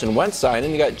Carson Wentz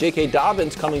signing. You got J.K.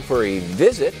 Dobbins coming for a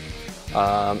visit.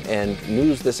 And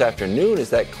news this afternoon is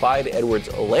that Clyde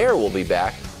Edwards-Helaire will be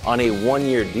back on a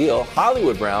one-year deal.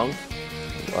 Hollywood Brown,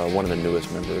 one of the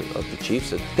newest members of the Chiefs,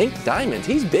 said, think diamonds.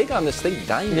 He's big on this think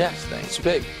diamonds thing. It's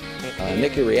big.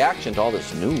 Nick, your reaction to all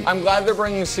this news? I'm glad they're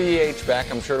bringing CEH back.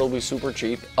 I'm sure it'll be super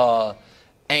cheap.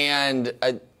 And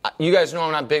you guys know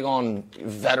I'm not big on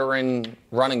veteran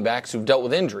running backs who've dealt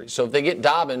with injuries. So if they get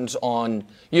Dobbins on,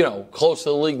 close to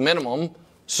the league minimum,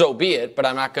 so be it. But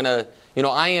I'm not going to,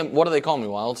 I am, what do they call me,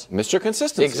 Wilds? Mr.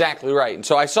 Consistency. Exactly right. And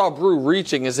so I saw Brew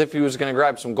reaching as if he was going to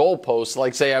grab some goalposts,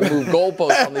 like say I move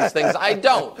goalposts on these things. I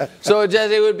don't. So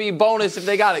it would be bonus if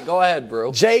they got it. Go ahead,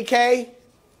 Brew. JK,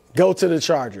 go to the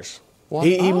Chargers.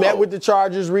 He met with the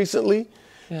Chargers recently.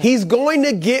 Yeah. He's going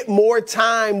to get more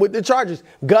time with the Chargers.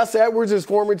 Gus Edwards, his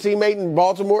former teammate in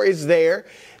Baltimore, is there.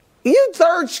 You're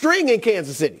third string in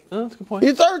Kansas City. Oh, that's a good point.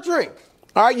 You're third string.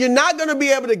 All right, you're not going to be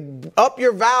able to up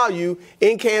your value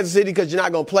in Kansas City because you're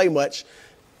not going to play much.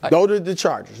 Go to the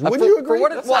Chargers. Wouldn't you agree?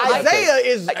 Isaiah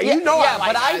is, but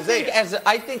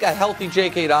I think a healthy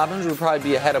J.K. Dobbins would probably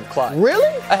be ahead of Clyde.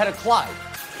 Really? Ahead of Clyde.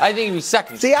 I think he'd be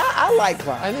second. See, I like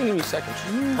Clyde. I think he'd be second.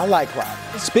 I like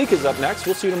Clyde. Speak is up next.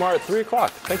 We'll see you tomorrow at 3 o'clock.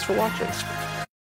 Thanks for watching.